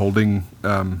leading and holding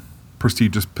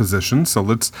prestigious positions. So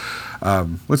let's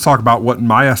talk about what, in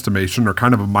my estimation, are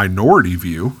kind of a minority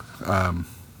view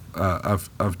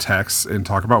of texts, and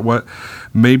talk about what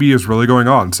maybe is really going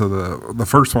on. So the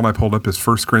first one I pulled up is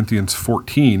 1 Corinthians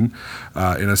 14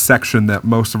 in a section that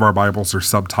most of our Bibles are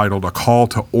subtitled "A Call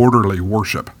to Orderly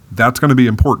Worship." That's going to be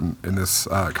important in this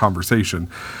conversation.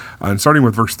 And starting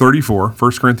with verse 34,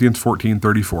 1 Corinthians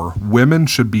 14:34, women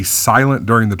should be silent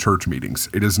during the church meetings.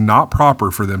 It is not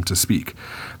proper for them to speak.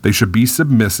 They should be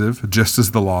submissive, just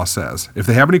as the law says. If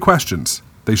they have any questions,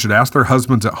 they should ask their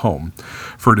husbands at home,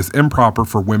 for it is improper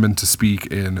for women to speak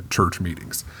in church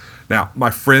meetings. Now,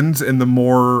 my friends in the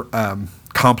more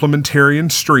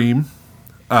complementarian stream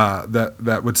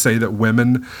that would say that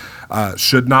women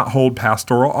should not hold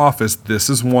pastoral office, this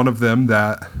is one of them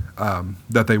that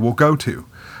they will go to.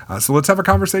 So let's have a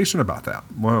conversation about that.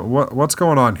 What's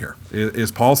going on here?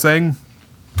 Is Paul saying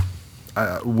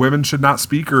women should not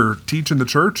speak or teach in the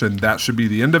church, and that should be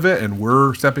the end of it, and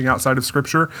we're stepping outside of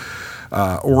Scripture?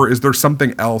 Or is there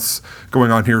something else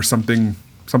going on here, something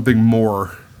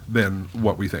more than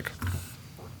what we think?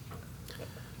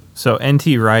 So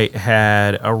N.T. Wright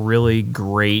had a really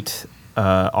great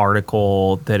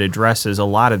article that addresses a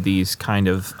lot of these kind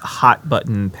of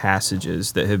hot-button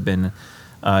passages that have been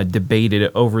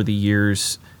debated over the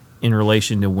years in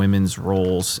relation to women's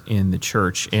roles in the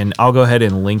church. And I'll go ahead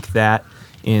and link that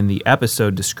in the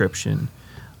episode description.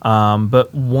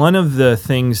 But one of the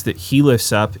things that he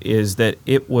lifts up is that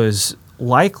it was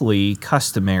likely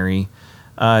customary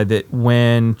that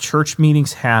when church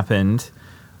meetings happened,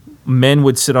 men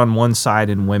would sit on one side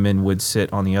and women would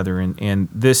sit on the other. And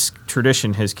this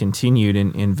tradition has continued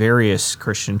in various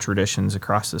Christian traditions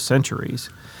across the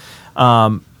centuries.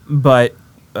 But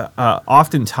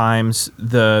oftentimes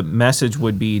the message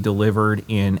would be delivered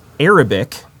in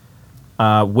Arabic,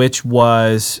 which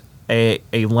was a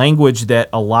language that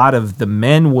a lot of the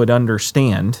men would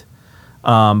understand,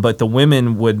 but the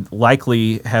women would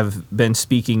likely have been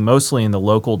speaking mostly in the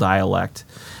local dialect.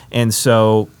 And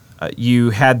so you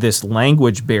had this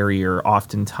language barrier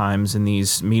oftentimes in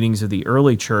these meetings of the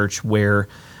early church where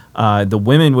the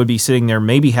women would be sitting there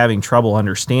maybe having trouble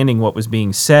understanding what was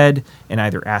being said and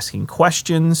either asking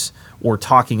questions or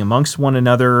talking amongst one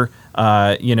another,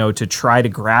 to try to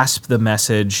grasp the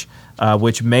message,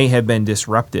 which may have been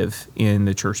disruptive in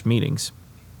the church meetings.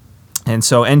 And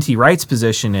so N.T. Wright's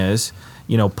position is,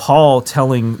 Paul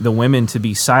telling the women to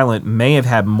be silent may have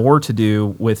had more to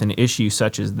do with an issue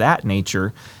such as that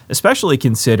nature, especially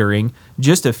considering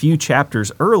just a few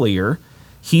chapters earlier,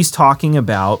 he's talking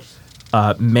about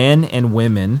men and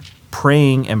women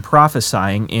praying and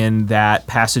prophesying in that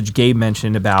passage Gabe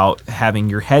mentioned about having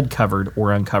your head covered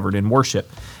or uncovered in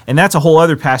worship. And that's a whole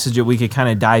other passage that we could kind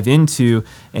of dive into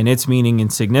and its meaning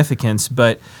and significance.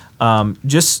 But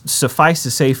just suffice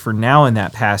to say for now in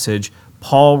that passage,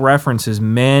 Paul references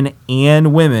men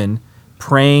and women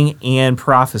praying and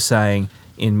prophesying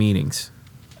in meetings.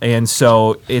 And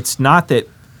so it's not that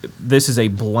this is a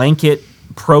blanket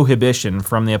prohibition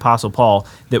from the Apostle Paul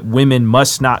that women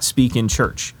must not speak in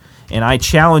church. And I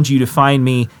challenge you to find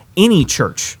me any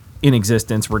church in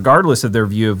existence, regardless of their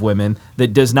view of women,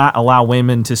 that does not allow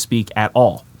women to speak at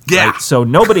all. Yeah. Right? So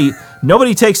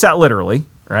nobody takes that literally,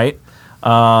 right?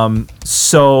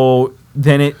 So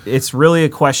then it's really a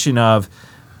question of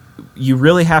you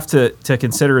really have to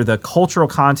consider the cultural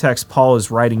context Paul is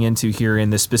writing into here in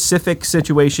the specific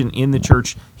situation in the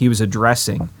church he was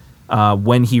addressing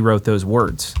when he wrote those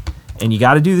words. And you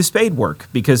got to do the spade work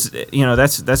because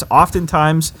that's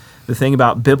oftentimes the thing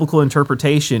about biblical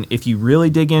interpretation. If you really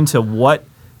dig into what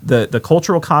the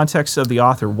cultural context of the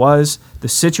author was, the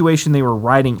situation they were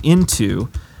writing into,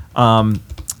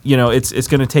 it's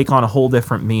going to take on a whole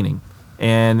different meaning.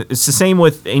 And it's the same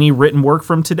with any written work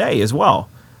from today as well,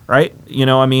 right?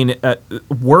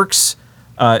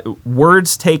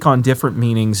 Words take on different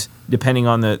meanings depending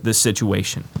on the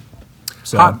situation.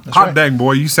 So, hot dang,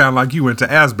 boy, you sound like you went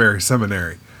to Asbury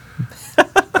Seminary.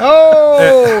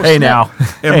 Oh, Hey now.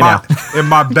 In Hey my now. in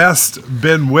my best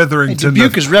Ben Witherington,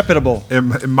 Dubuque is reputable.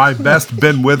 in my best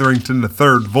Ben Witherington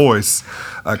III voice,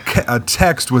 a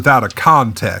text without a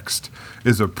context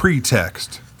is a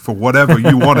pretext for whatever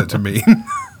you want it to mean.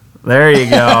 There you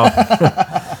go.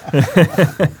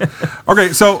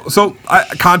 Okay, so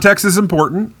context is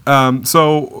important. Another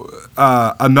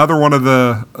one of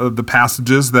the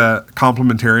passages that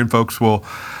complementarian folks will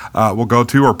go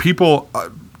to are people.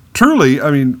 Truly,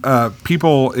 I mean,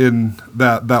 people in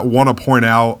that want to point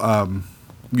out,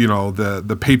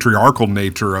 the patriarchal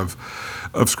nature of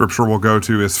Scripture will go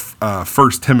to is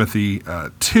 1 Timothy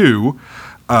 2,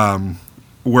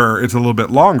 where it's a little bit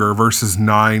longer, verses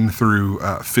 9 through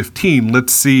 15.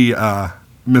 Let's see,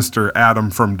 Mr. Adam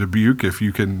from Dubuque, if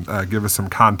you can give us some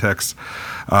context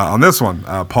on this one.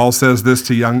 Paul says this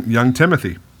to young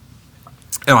Timothy,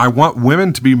 "And I want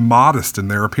women to be modest in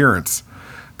their appearance.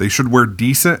 They should wear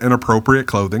decent and appropriate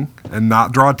clothing and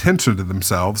not draw attention to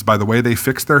themselves by the way they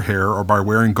fix their hair or by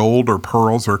wearing gold or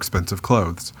pearls or expensive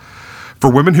clothes.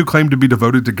 For women who claim to be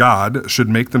devoted to God should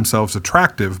make themselves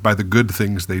attractive by the good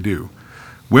things they do.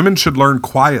 Women should learn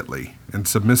quietly and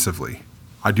submissively.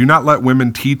 I do not let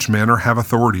women teach men or have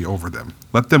authority over them.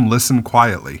 Let them listen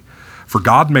quietly. For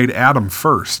God made Adam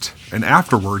first, and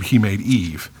afterward he made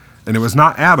Eve. And it was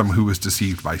not Adam who was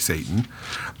deceived by Satan.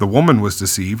 The woman was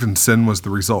deceived, and sin was the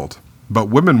result. But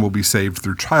women will be saved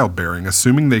through childbearing,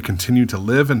 assuming they continue to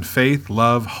live in faith,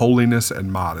 love, holiness,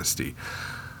 and modesty."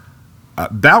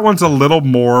 That one's a little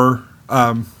more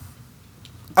of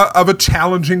a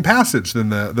challenging passage than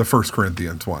the 1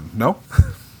 Corinthians one, no?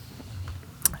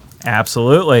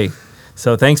 Absolutely.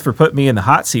 So thanks for putting me in the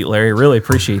hot seat, Larry. Really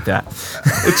appreciate that.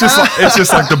 It's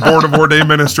just like the Board of Ordained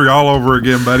Ministry all over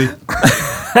again, buddy.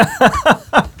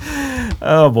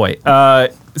 Oh boy.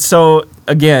 So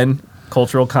again,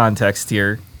 cultural context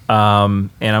here,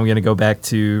 and I'm going to go back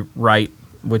to Wright,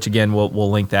 which again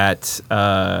we'll link that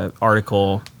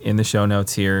article in the show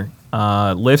notes here.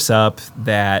 Lifts up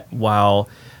that while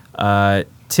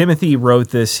Timothy wrote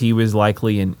this, he was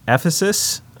likely in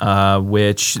Ephesus,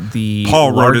 which the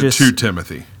Paul wrote largest, it to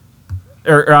Timothy.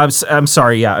 Or I'm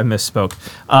sorry, yeah, I misspoke.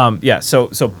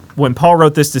 So when Paul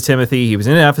wrote this to Timothy, he was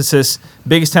in Ephesus.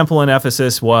 Biggest temple in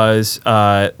Ephesus was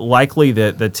likely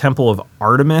the temple of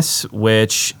Artemis,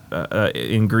 which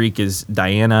in Greek is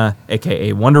Diana,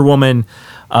 aka Wonder Woman,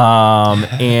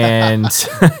 and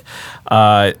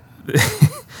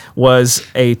was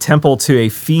a temple to a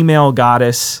female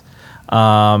goddess,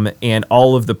 and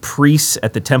all of the priests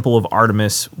at the temple of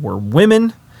Artemis were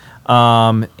women.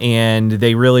 And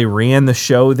they really ran the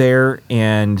show there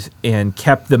and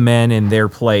kept the men in their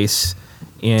place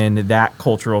in that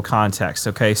cultural context.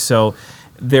 Okay, so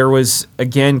there was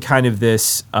again kind of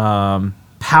this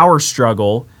power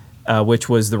struggle, which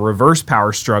was the reverse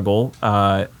power struggle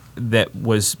that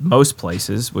was most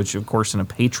places, which of course in a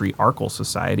patriarchal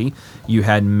society you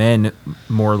had men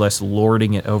more or less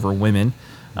lording it over women,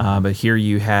 but here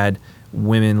you had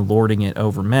women lording it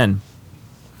over men.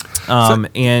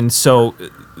 And so,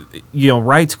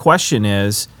 Wright's question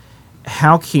is,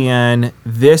 how can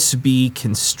this be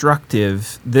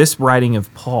constructive, this writing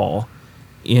of Paul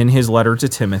in his letter to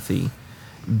Timothy,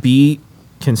 be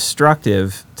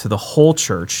constructive to the whole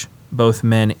church, both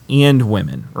men and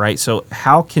women, right? So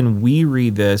how can we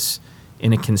read this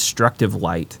in a constructive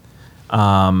light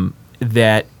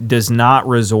that does not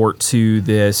resort to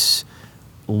this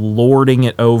lording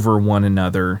it over one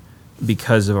another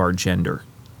because of our gender?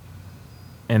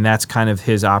 And that's kind of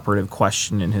his operative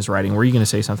question in his writing. Were you going to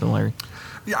say something, Larry?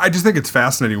 Yeah, I just think it's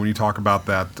fascinating when you talk about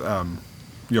that,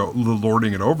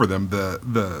 lording it over them.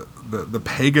 The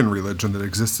pagan religion that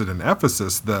existed in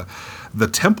Ephesus, the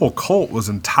temple cult was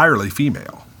entirely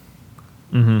female.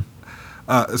 Mm-hmm.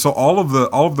 So all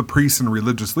of the priests and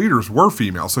religious leaders were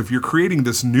female. So if you're creating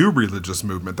this new religious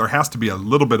movement, there has to be a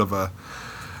little bit of a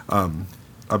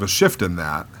shift in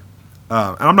that.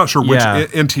 And I'm not sure which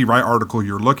N.T. Wright article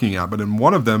you're looking at, but in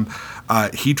one of them,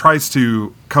 he tries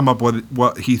to come up with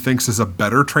what he thinks is a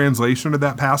better translation of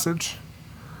that passage.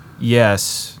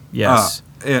 Yes.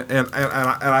 And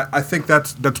I think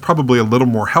that's probably a little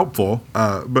more helpful.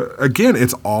 But again,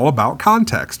 it's all about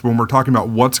context when we're talking about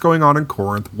what's going on in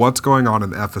Corinth, what's going on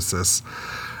in Ephesus.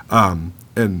 And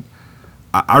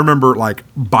I remember like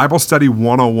Bible Study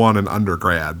 101 in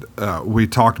undergrad, we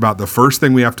talked about the first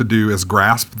thing we have to do is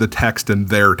grasp the text in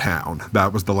their town.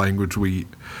 That was the language we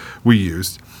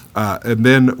used. And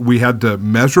then we had to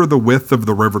measure the width of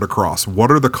the river to cross.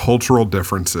 What are the cultural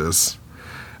differences?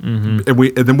 Mm-hmm.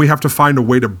 And then we have to find a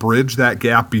way to bridge that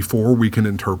gap before we can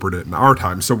interpret it in our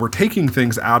time. So we're taking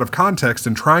things out of context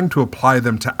and trying to apply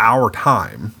them to our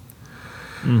time.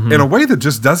 in a way that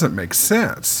just doesn't make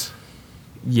sense.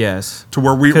 Yes. To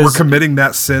where we're committing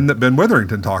that sin that Ben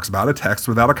Witherington talks about. A text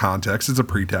without a context is a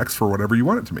pretext for whatever you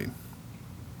want it to mean.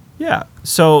 Yeah.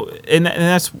 So, and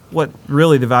that's what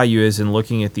really the value is in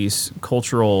looking at these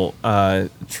cultural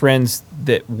trends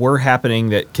that were happening,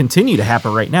 that continue to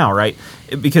happen right now, right?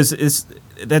 Because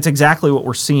that's exactly what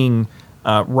we're seeing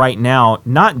right now,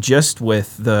 not just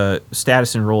with the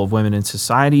status and role of women in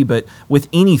society, but with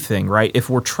anything, right? If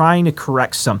we're trying to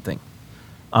correct something,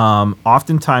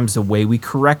 oftentimes the way we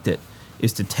correct it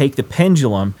is to take the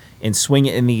pendulum and swing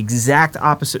it in the exact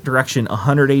opposite direction,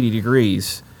 180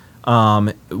 degrees,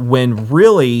 when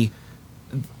really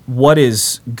what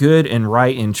is good and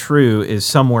right and true is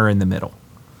somewhere in the middle.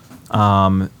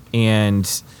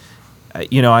 And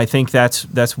I think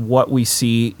that's what we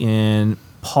see in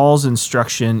Paul's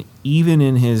instruction, even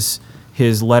in his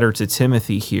letter to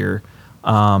Timothy here,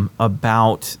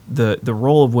 about the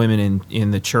role of women in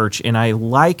the church. And I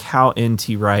like how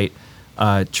N.T. Wright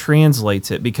translates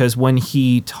it, because when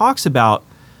he talks about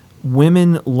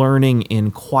women learning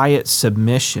in quiet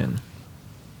submission,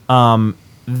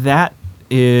 that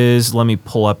is, let me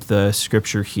pull up the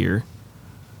scripture here.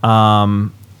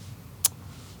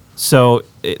 So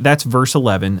that's verse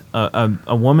 11.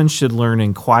 A woman should learn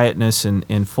in quietness and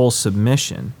in full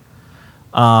submission.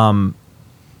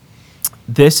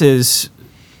 This is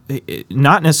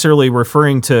not necessarily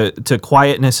referring to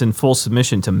quietness and full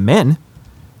submission to men.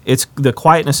 It's the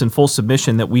quietness and full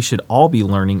submission that we should all be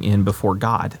learning in before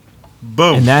God.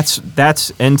 Boom. And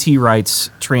that's N.T.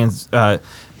 Wright's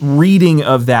reading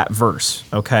of that verse,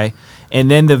 okay?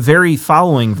 And then the very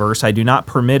following verse, I do not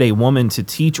permit a woman to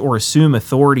teach or assume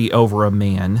authority over a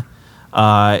man,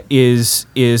 is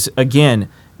again,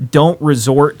 don't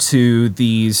resort to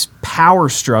these power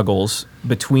struggles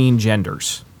between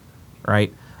genders,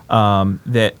 right?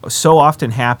 That so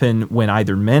often happen when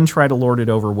either men try to lord it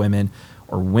over women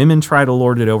or women try to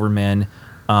lord it over men.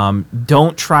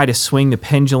 Don't try to swing the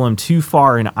pendulum too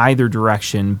far in either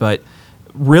direction, but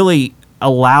really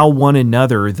allow one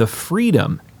another the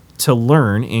freedom to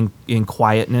learn in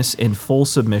quietness and full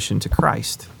submission to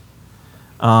Christ.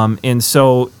 And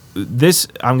so this,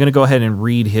 I'm going to go ahead and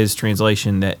read his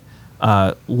translation that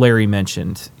Larry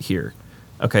mentioned here.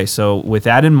 Okay, so with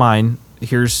that in mind,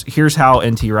 here's how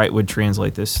N.T. Wright would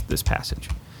translate this passage.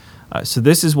 So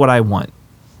this is what I want.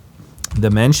 The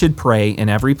men should pray in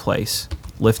every place,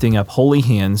 lifting up holy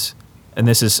hands. And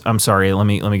this is, I'm sorry, let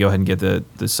me go ahead and get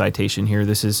the citation here.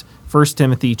 This is 1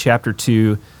 Timothy chapter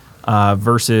 2,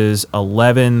 verses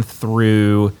 11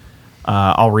 through,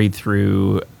 I'll read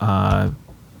through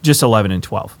just 11 and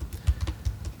 12.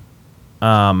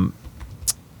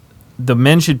 The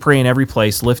men should pray in every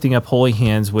place, lifting up holy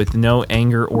hands with no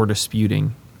anger or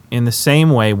disputing. In the same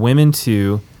way, women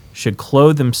too should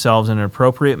clothe themselves in an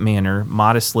appropriate manner,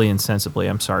 modestly and sensibly.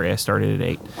 I'm sorry, I started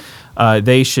at 8.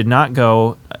 They should not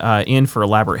go in for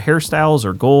elaborate hairstyles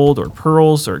or gold or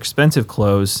pearls or expensive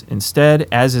clothes. Instead,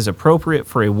 as is appropriate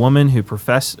for a woman who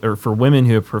for women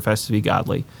who have professed to be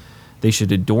godly, they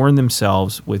should adorn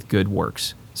themselves with good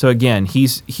works. So again,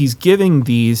 he's giving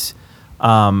these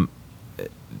commands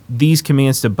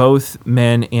to both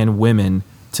men and women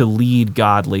to lead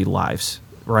godly lives,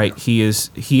 right? He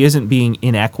isn't being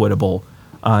inequitable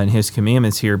in his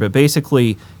commandments here, but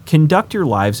basically conduct your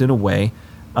lives in a way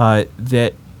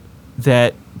that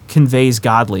conveys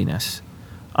godliness.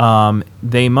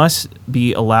 They must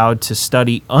be allowed to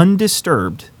study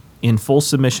undisturbed in full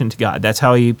submission to God. That's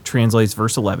how he translates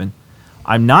verse 11.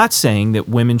 I'm not saying that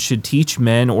women should teach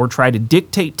men or try to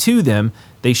dictate to them.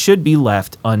 They should be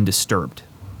left undisturbed.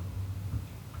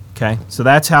 Okay, so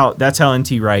that's how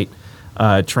N.T. Wright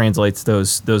translates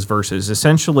those verses.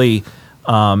 Essentially,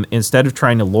 instead of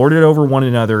trying to lord it over one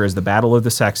another as the battle of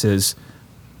the sexes,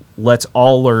 let's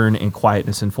all learn in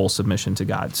quietness and full submission to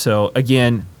God. So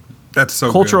again, that's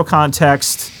so cultural good.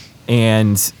 Context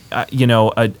and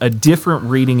a different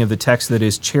reading of the text that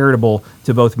is charitable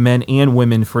to both men and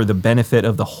women for the benefit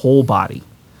of the whole body.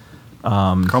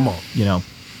 Come on,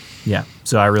 yeah.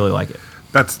 So I really like it.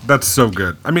 That's so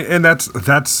good. I mean, and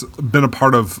that's been a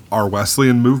part of our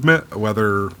Wesleyan movement.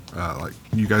 Whether like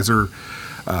you guys are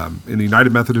in the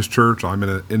United Methodist Church, I'm in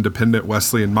an independent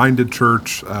Wesleyan-minded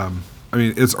church. I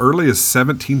mean, as early as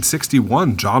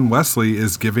 1761, John Wesley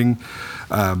is giving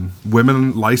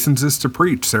women licenses to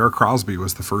preach. Sarah Crosby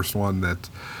was the first one that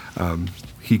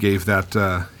he gave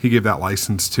that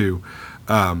license to,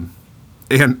 and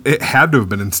it had to have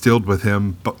been instilled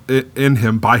in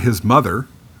him by his mother,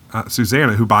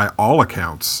 Susanna, who by all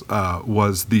accounts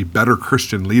was the better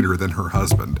Christian leader than her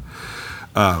husband.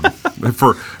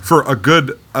 For a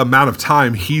good amount of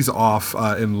time, he's off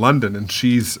in London, and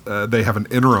they have an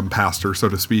interim pastor, so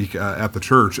to speak, at the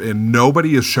church, and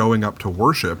nobody is showing up to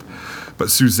worship. But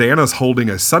Susanna's holding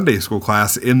a Sunday school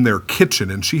class in their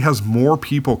kitchen, and she has more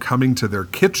people coming to their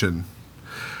kitchen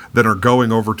than are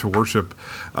going over to worship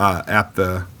at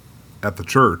the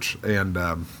church. And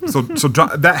so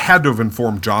John, that had to have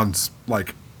informed John's,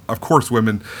 like, of course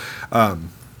women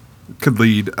could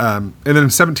lead. And then in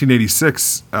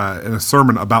 1786, in a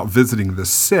sermon about visiting the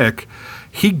sick,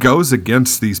 he goes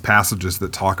against these passages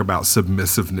that talk about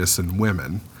submissiveness in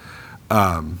women.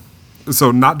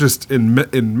 So not just in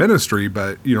ministry,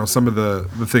 but some of the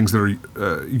things that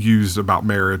are used about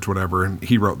marriage, whatever. And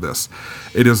he wrote this: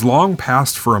 "It is long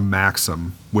past for a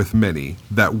maxim with many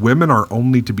that women are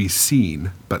only to be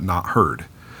seen but not heard.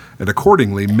 And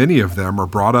accordingly, many of them are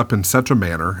brought up in such a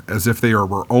manner as if they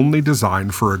were only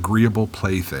designed for agreeable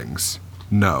playthings.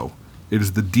 No, it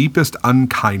is the deepest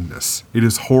unkindness. It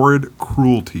is horrid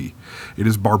cruelty. It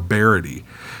is barbarity.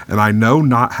 And I know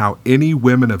not how any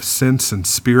women of sense and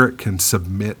spirit can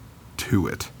submit to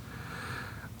it."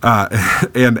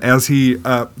 And as he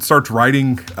starts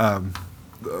writing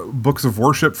books of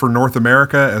worship for North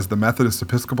America, as the Methodist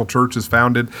Episcopal Church is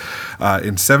founded,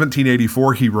 in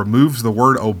 1784, he removes the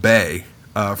word obey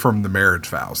from the marriage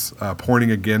vows,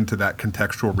 pointing again to that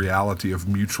contextual reality of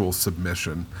mutual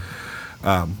submission.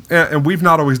 And we've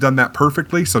not always done that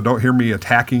perfectly, so don't hear me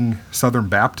attacking Southern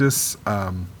Baptists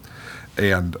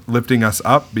and lifting us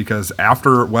up, because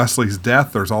after Wesley's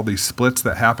death, there's all these splits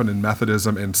that happen in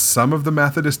Methodism, and some of the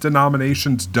Methodist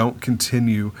denominations don't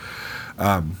continue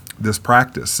this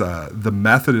practice. The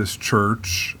Methodist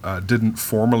Church didn't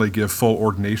formally give full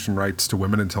ordination rights to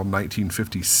women until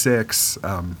 1956,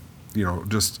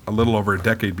 just a little over a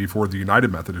decade before the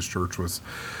United Methodist Church was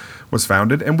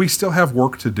founded, and we still have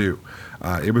work to do.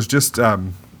 It was just,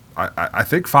 I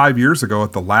think 5 years ago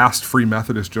at the last Free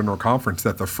Methodist General Conference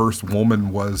that the first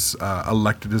woman was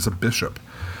elected as a bishop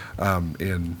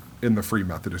in the Free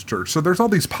Methodist Church. So there's all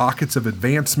these pockets of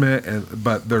advancement,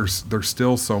 but there's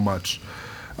still so much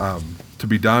to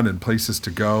be done and places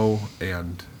to go.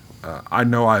 And I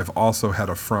know I've also had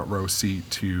a front row seat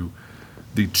to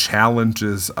the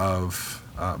challenges of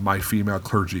my female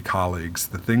clergy colleagues,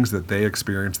 the things that they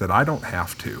experience that I don't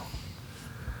have to.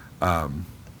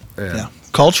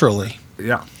 Culturally.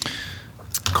 Yeah.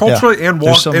 Culturally and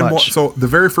walk. So the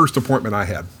very first appointment I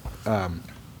had,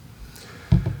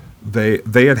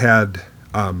 they had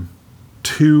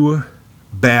two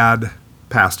bad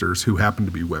pastors who happened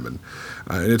to be women.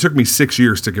 And it took me 6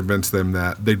 years to convince them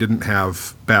that they didn't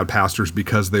have bad pastors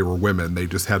because they were women. They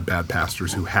just had bad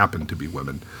pastors who happened to be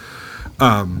women.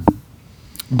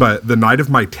 But the night of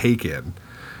my take-in,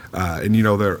 and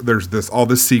there's all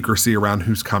this secrecy around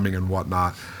who's coming and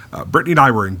whatnot. Brittany and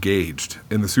I were engaged,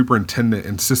 and the superintendent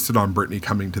insisted on Brittany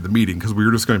coming to the meeting because we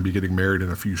were just going to be getting married in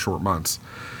a few short months.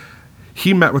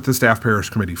 He met with the staff parish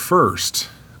committee first,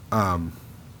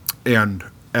 and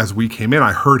as we came in,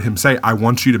 I heard him say, "I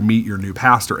want you to meet your new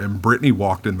pastor," and Brittany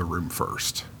walked in the room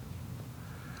first.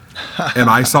 And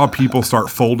I saw people start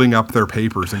folding up their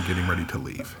papers and getting ready to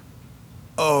leave.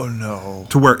 Oh, no.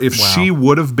 To where if she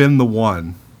would have been the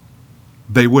one,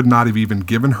 they would not have even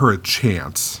given her a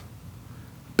chance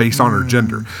based on her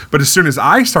gender. But as soon as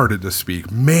I started to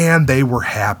speak, man, they were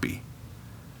happy.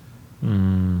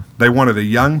 They wanted a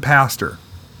young pastor.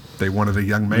 They wanted a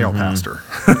young male pastor.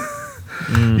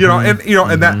 And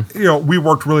that, we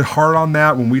worked really hard on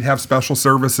that when we'd have special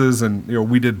services, and,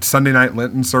 we did Sunday night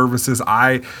Lenten services.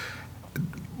 I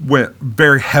went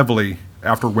very heavily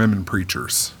after women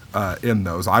preachers in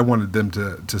those. I wanted them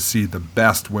to see the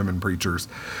best women preachers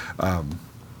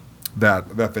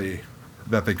that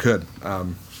they could.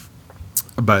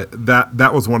 But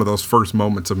that was one of those first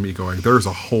moments of me going, there's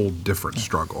a whole different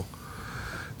struggle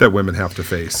that women have to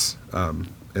face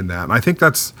in that. And I think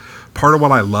that's part of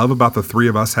what I love about the three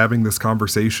of us having this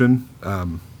conversation.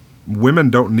 Women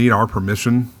don't need our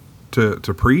permission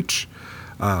to preach,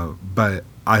 but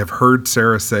I have heard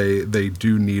Sarah say they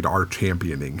do need our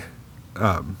championing,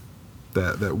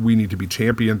 that we need to be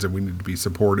champions and we need to be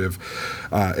supportive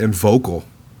and vocal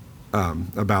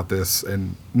about this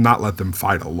and not let them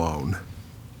fight alone.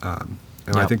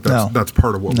 I think that's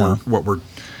part of what we're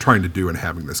trying to do in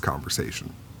having this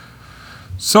conversation.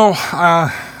 So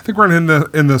I think we're going to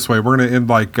end this way. We're going to end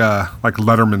like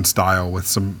Letterman style with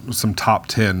some top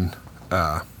 10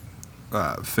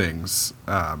 things.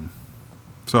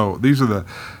 So these are the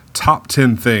top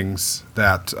 10 things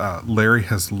that Larry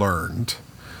has learned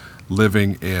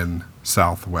living in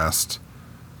Southwest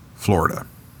Florida.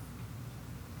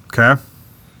 Okay?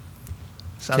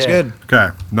 Sounds Okay. good. Okay,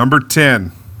 number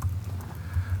 10.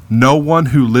 No one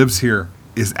who lives here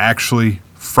is actually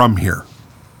from here.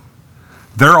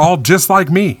 They're all just like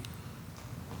me.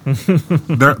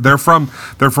 they're from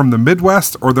the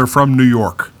Midwest or they're from New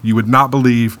York. You would not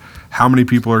believe how many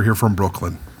people are here from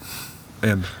Brooklyn.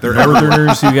 And they're everywhere.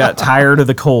 Northerners who got tired of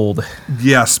the cold.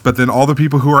 Yes, but then all the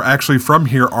people who are actually from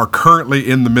here are currently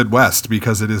in the Midwest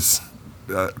because it is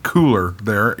cooler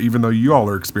there, even though you all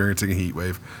are experiencing a heat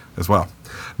wave as well.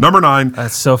 Number 9.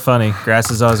 That's so funny. Grass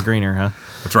is always greener, huh?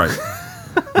 That's right.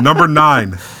 Number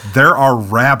 9. There are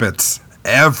rabbits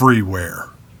everywhere.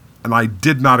 And I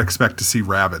did not expect to see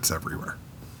rabbits everywhere.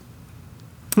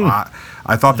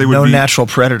 I thought they would No be... natural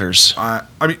predators. I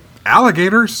mean,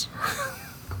 alligators,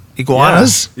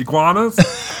 Iguanas? iguanas.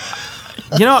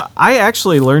 You know, I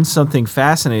actually learned something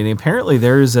fascinating. Apparently,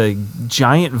 there's a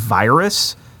giant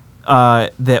virus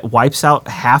that wipes out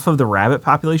half of the rabbit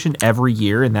population every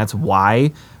year, and that's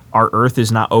why our Earth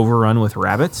is not overrun with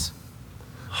rabbits.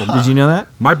 Did you know that?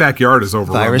 My backyard is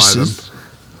overrun Viruses?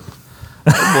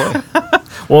 by them.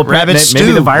 Well, Rabbit maybe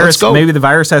stew. the virus. Let's go. Maybe the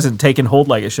virus hasn't taken hold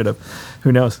like it should have.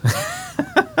 Who knows?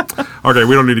 Okay,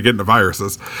 we don't need to get into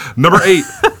viruses. Number 8.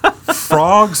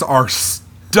 Frogs are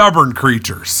stubborn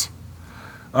creatures.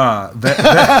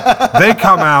 They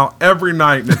come out every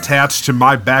night and attach to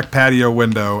my back patio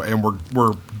window, and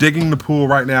we're digging the pool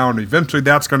right now, and eventually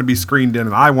that's going to be screened in,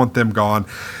 and I want them gone.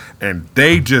 And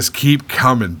they just keep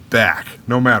coming back,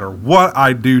 no matter what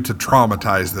I do to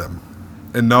traumatize them.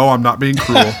 And no, I'm not being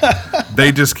cruel.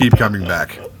 They just keep coming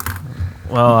back.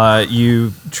 Well,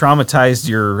 you traumatized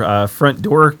your front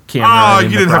door camera. Oh,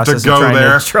 in you the didn't have to process of go trying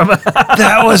there.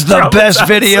 That was the best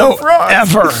video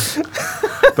ever.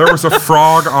 There was a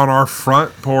frog on our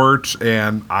front porch,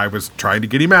 and I was trying to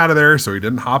get him out of there so he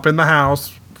didn't hop in the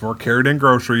house before carried in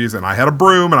groceries. And I had a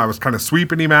broom, and I was kind of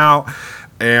sweeping him out,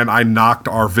 and I knocked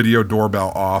our video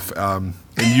doorbell off.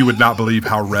 And you would not believe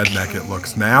how redneck it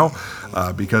looks now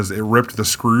because it ripped the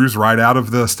screws right out of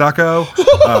the stucco.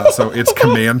 So it's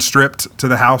command stripped to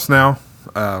the house now.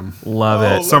 Love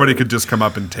it. Somebody could just come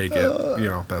up and take it. You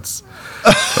know, that's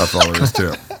all there is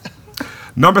to it.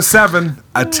 Number 7,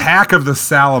 Attack of the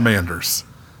Salamanders.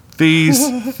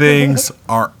 These things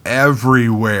are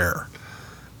everywhere.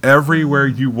 Everywhere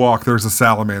you walk, there's a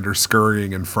salamander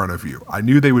scurrying in front of you. I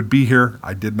knew they would be here.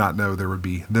 I did not know there would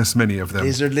be this many of them.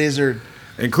 Lizard.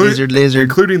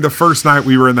 Including the first night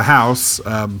we were in the house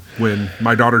when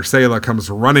my daughter Selah comes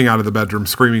running out of the bedroom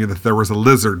screaming that there was a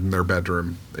lizard in their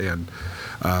bedroom, and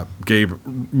Gabe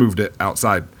moved it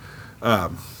outside.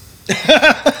 And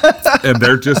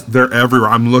they're everywhere.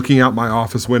 I'm looking out my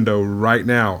office window right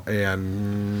now,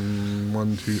 and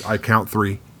 1, 2, I count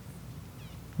 3.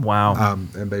 Wow.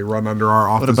 And they run under our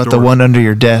office What about door. the one under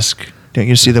your desk? Don't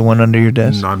you see the one under your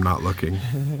desk? No, I'm not looking.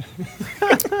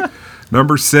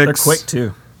 Number 6. They're quick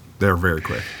too. They're very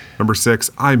quick. Number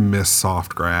 6, I miss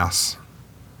soft grass.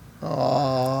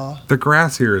 Aww. The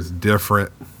grass here is different.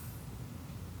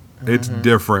 It's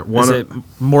different. Is it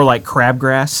more like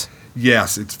crabgrass?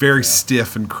 Yes, it's very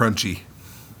stiff and crunchy,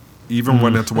 even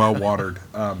when it's well watered.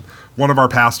 One of our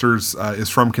pastors is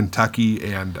from Kentucky,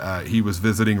 and he was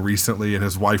visiting recently, and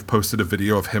his wife posted a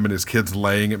video of him and his kids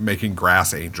laying and making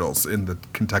grass angels in the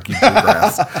Kentucky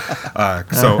bluegrass.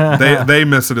 So they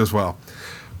miss it as well.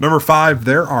 Number 5,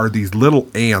 there are these little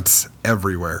ants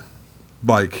everywhere.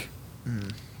 Like,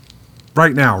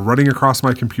 right now, running across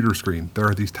my computer screen, there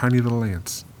are these tiny little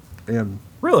ants. And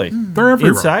Really? they're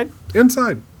everywhere. Inside?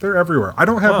 Inside. They're everywhere. I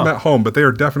don't have them at home, but they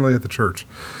are definitely at the church.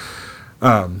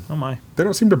 Oh my. They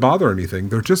don't seem to bother anything.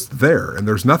 They're just there, and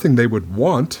there's nothing they would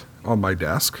want on my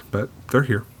desk, but they're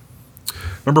here.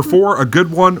 Number 4, a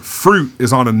good one, fruit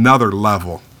is on another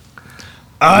level.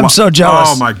 I'm so jealous.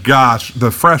 Oh my gosh,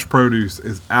 the fresh produce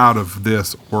is out of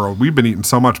this world. We've been eating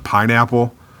so much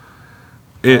pineapple.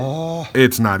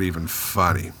 It's not even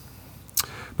funny.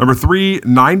 Number 3,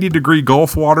 90-degree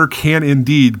Gulf water can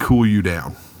indeed cool you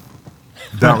down.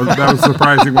 That was a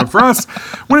surprising one for us.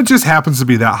 When it just happens to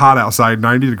be that hot outside,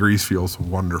 90 degrees feels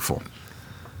wonderful.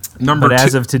 But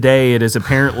as of today, it is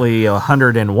apparently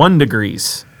 101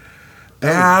 degrees.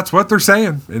 That's what they're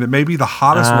saying, and it may be the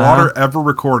hottest water ever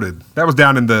recorded. That was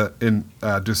down in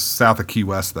just south of Key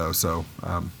West, though, so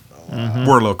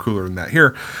we're a little cooler than that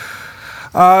here.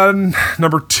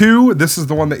 Number 2, this is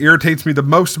the one that irritates me the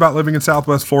most about living in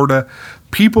Southwest Florida.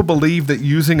 People believe that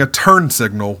using a turn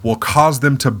signal will cause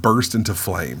them to burst into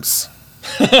flames.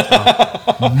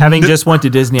 Having just went to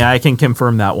Disney, I can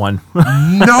confirm that one.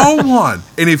 No one.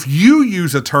 And if you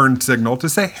use a turn signal to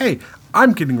say, hey,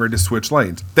 I'm getting ready to switch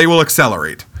lanes, they will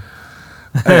accelerate.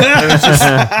 And it's just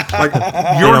like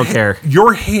don't care.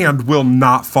 Your hand will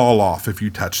not fall off if you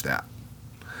touch that.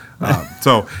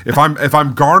 So if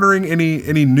I'm garnering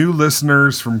any new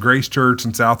listeners from Grace Church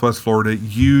in Southwest Florida,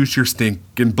 use your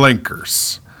stinking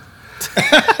blinkers.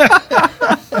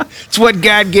 It's what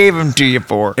God gave them to you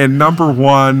for. And number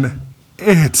one,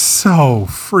 it's so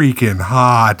freaking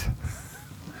hot.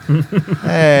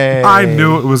 Hey. I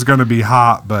knew it was going to be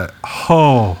hot, but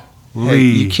holy Hey,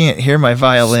 you can't hear my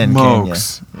violin,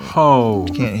 smokes.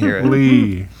 Can't hear it.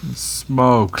 Holy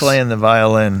smokes. Playing the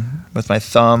violin with my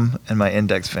thumb and my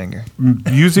index finger.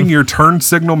 Using your turn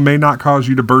signal may not cause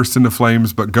you to burst into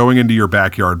flames, but going into your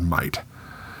backyard might.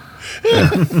 Yeah.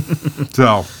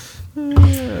 So,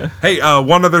 hey,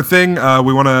 one other thing.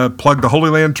 We want to plug the Holy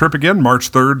Land trip again,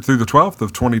 March 3rd through the 12th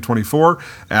of 2024.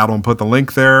 Adam put the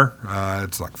link there.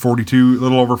 It's like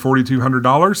little over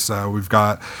 $4,200. We've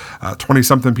got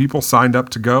 20-something people signed up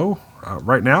to go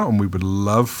right now, and we would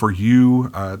love for you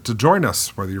to join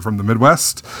us, whether you're from the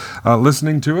Midwest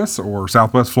listening to us, or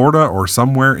Southwest Florida, or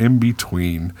somewhere in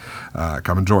between.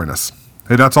 Come and join us.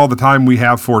 Hey, that's all the time we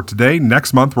have for today.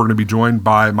 Next month, we're going to be joined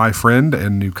by my friend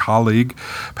and new colleague,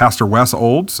 Pastor Wes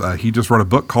Olds. He just wrote a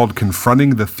book called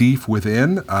Confronting the Thief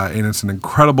Within, and it's an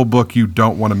incredible book. You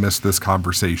don't want to miss this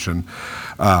conversation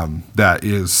that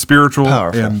is spiritual,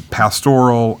 Powerful, and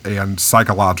pastoral and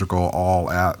psychological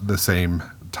all at the same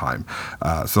time.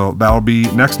 So that'll be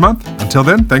next month. Until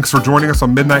then, thanks for joining us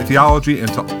on Midnight Theology,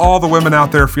 and to all the women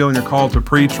out there feeling a call to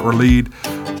preach or lead,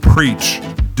 preach.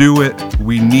 Do it.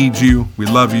 We need you. We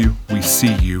love you. We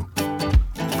see you.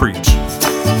 Preach.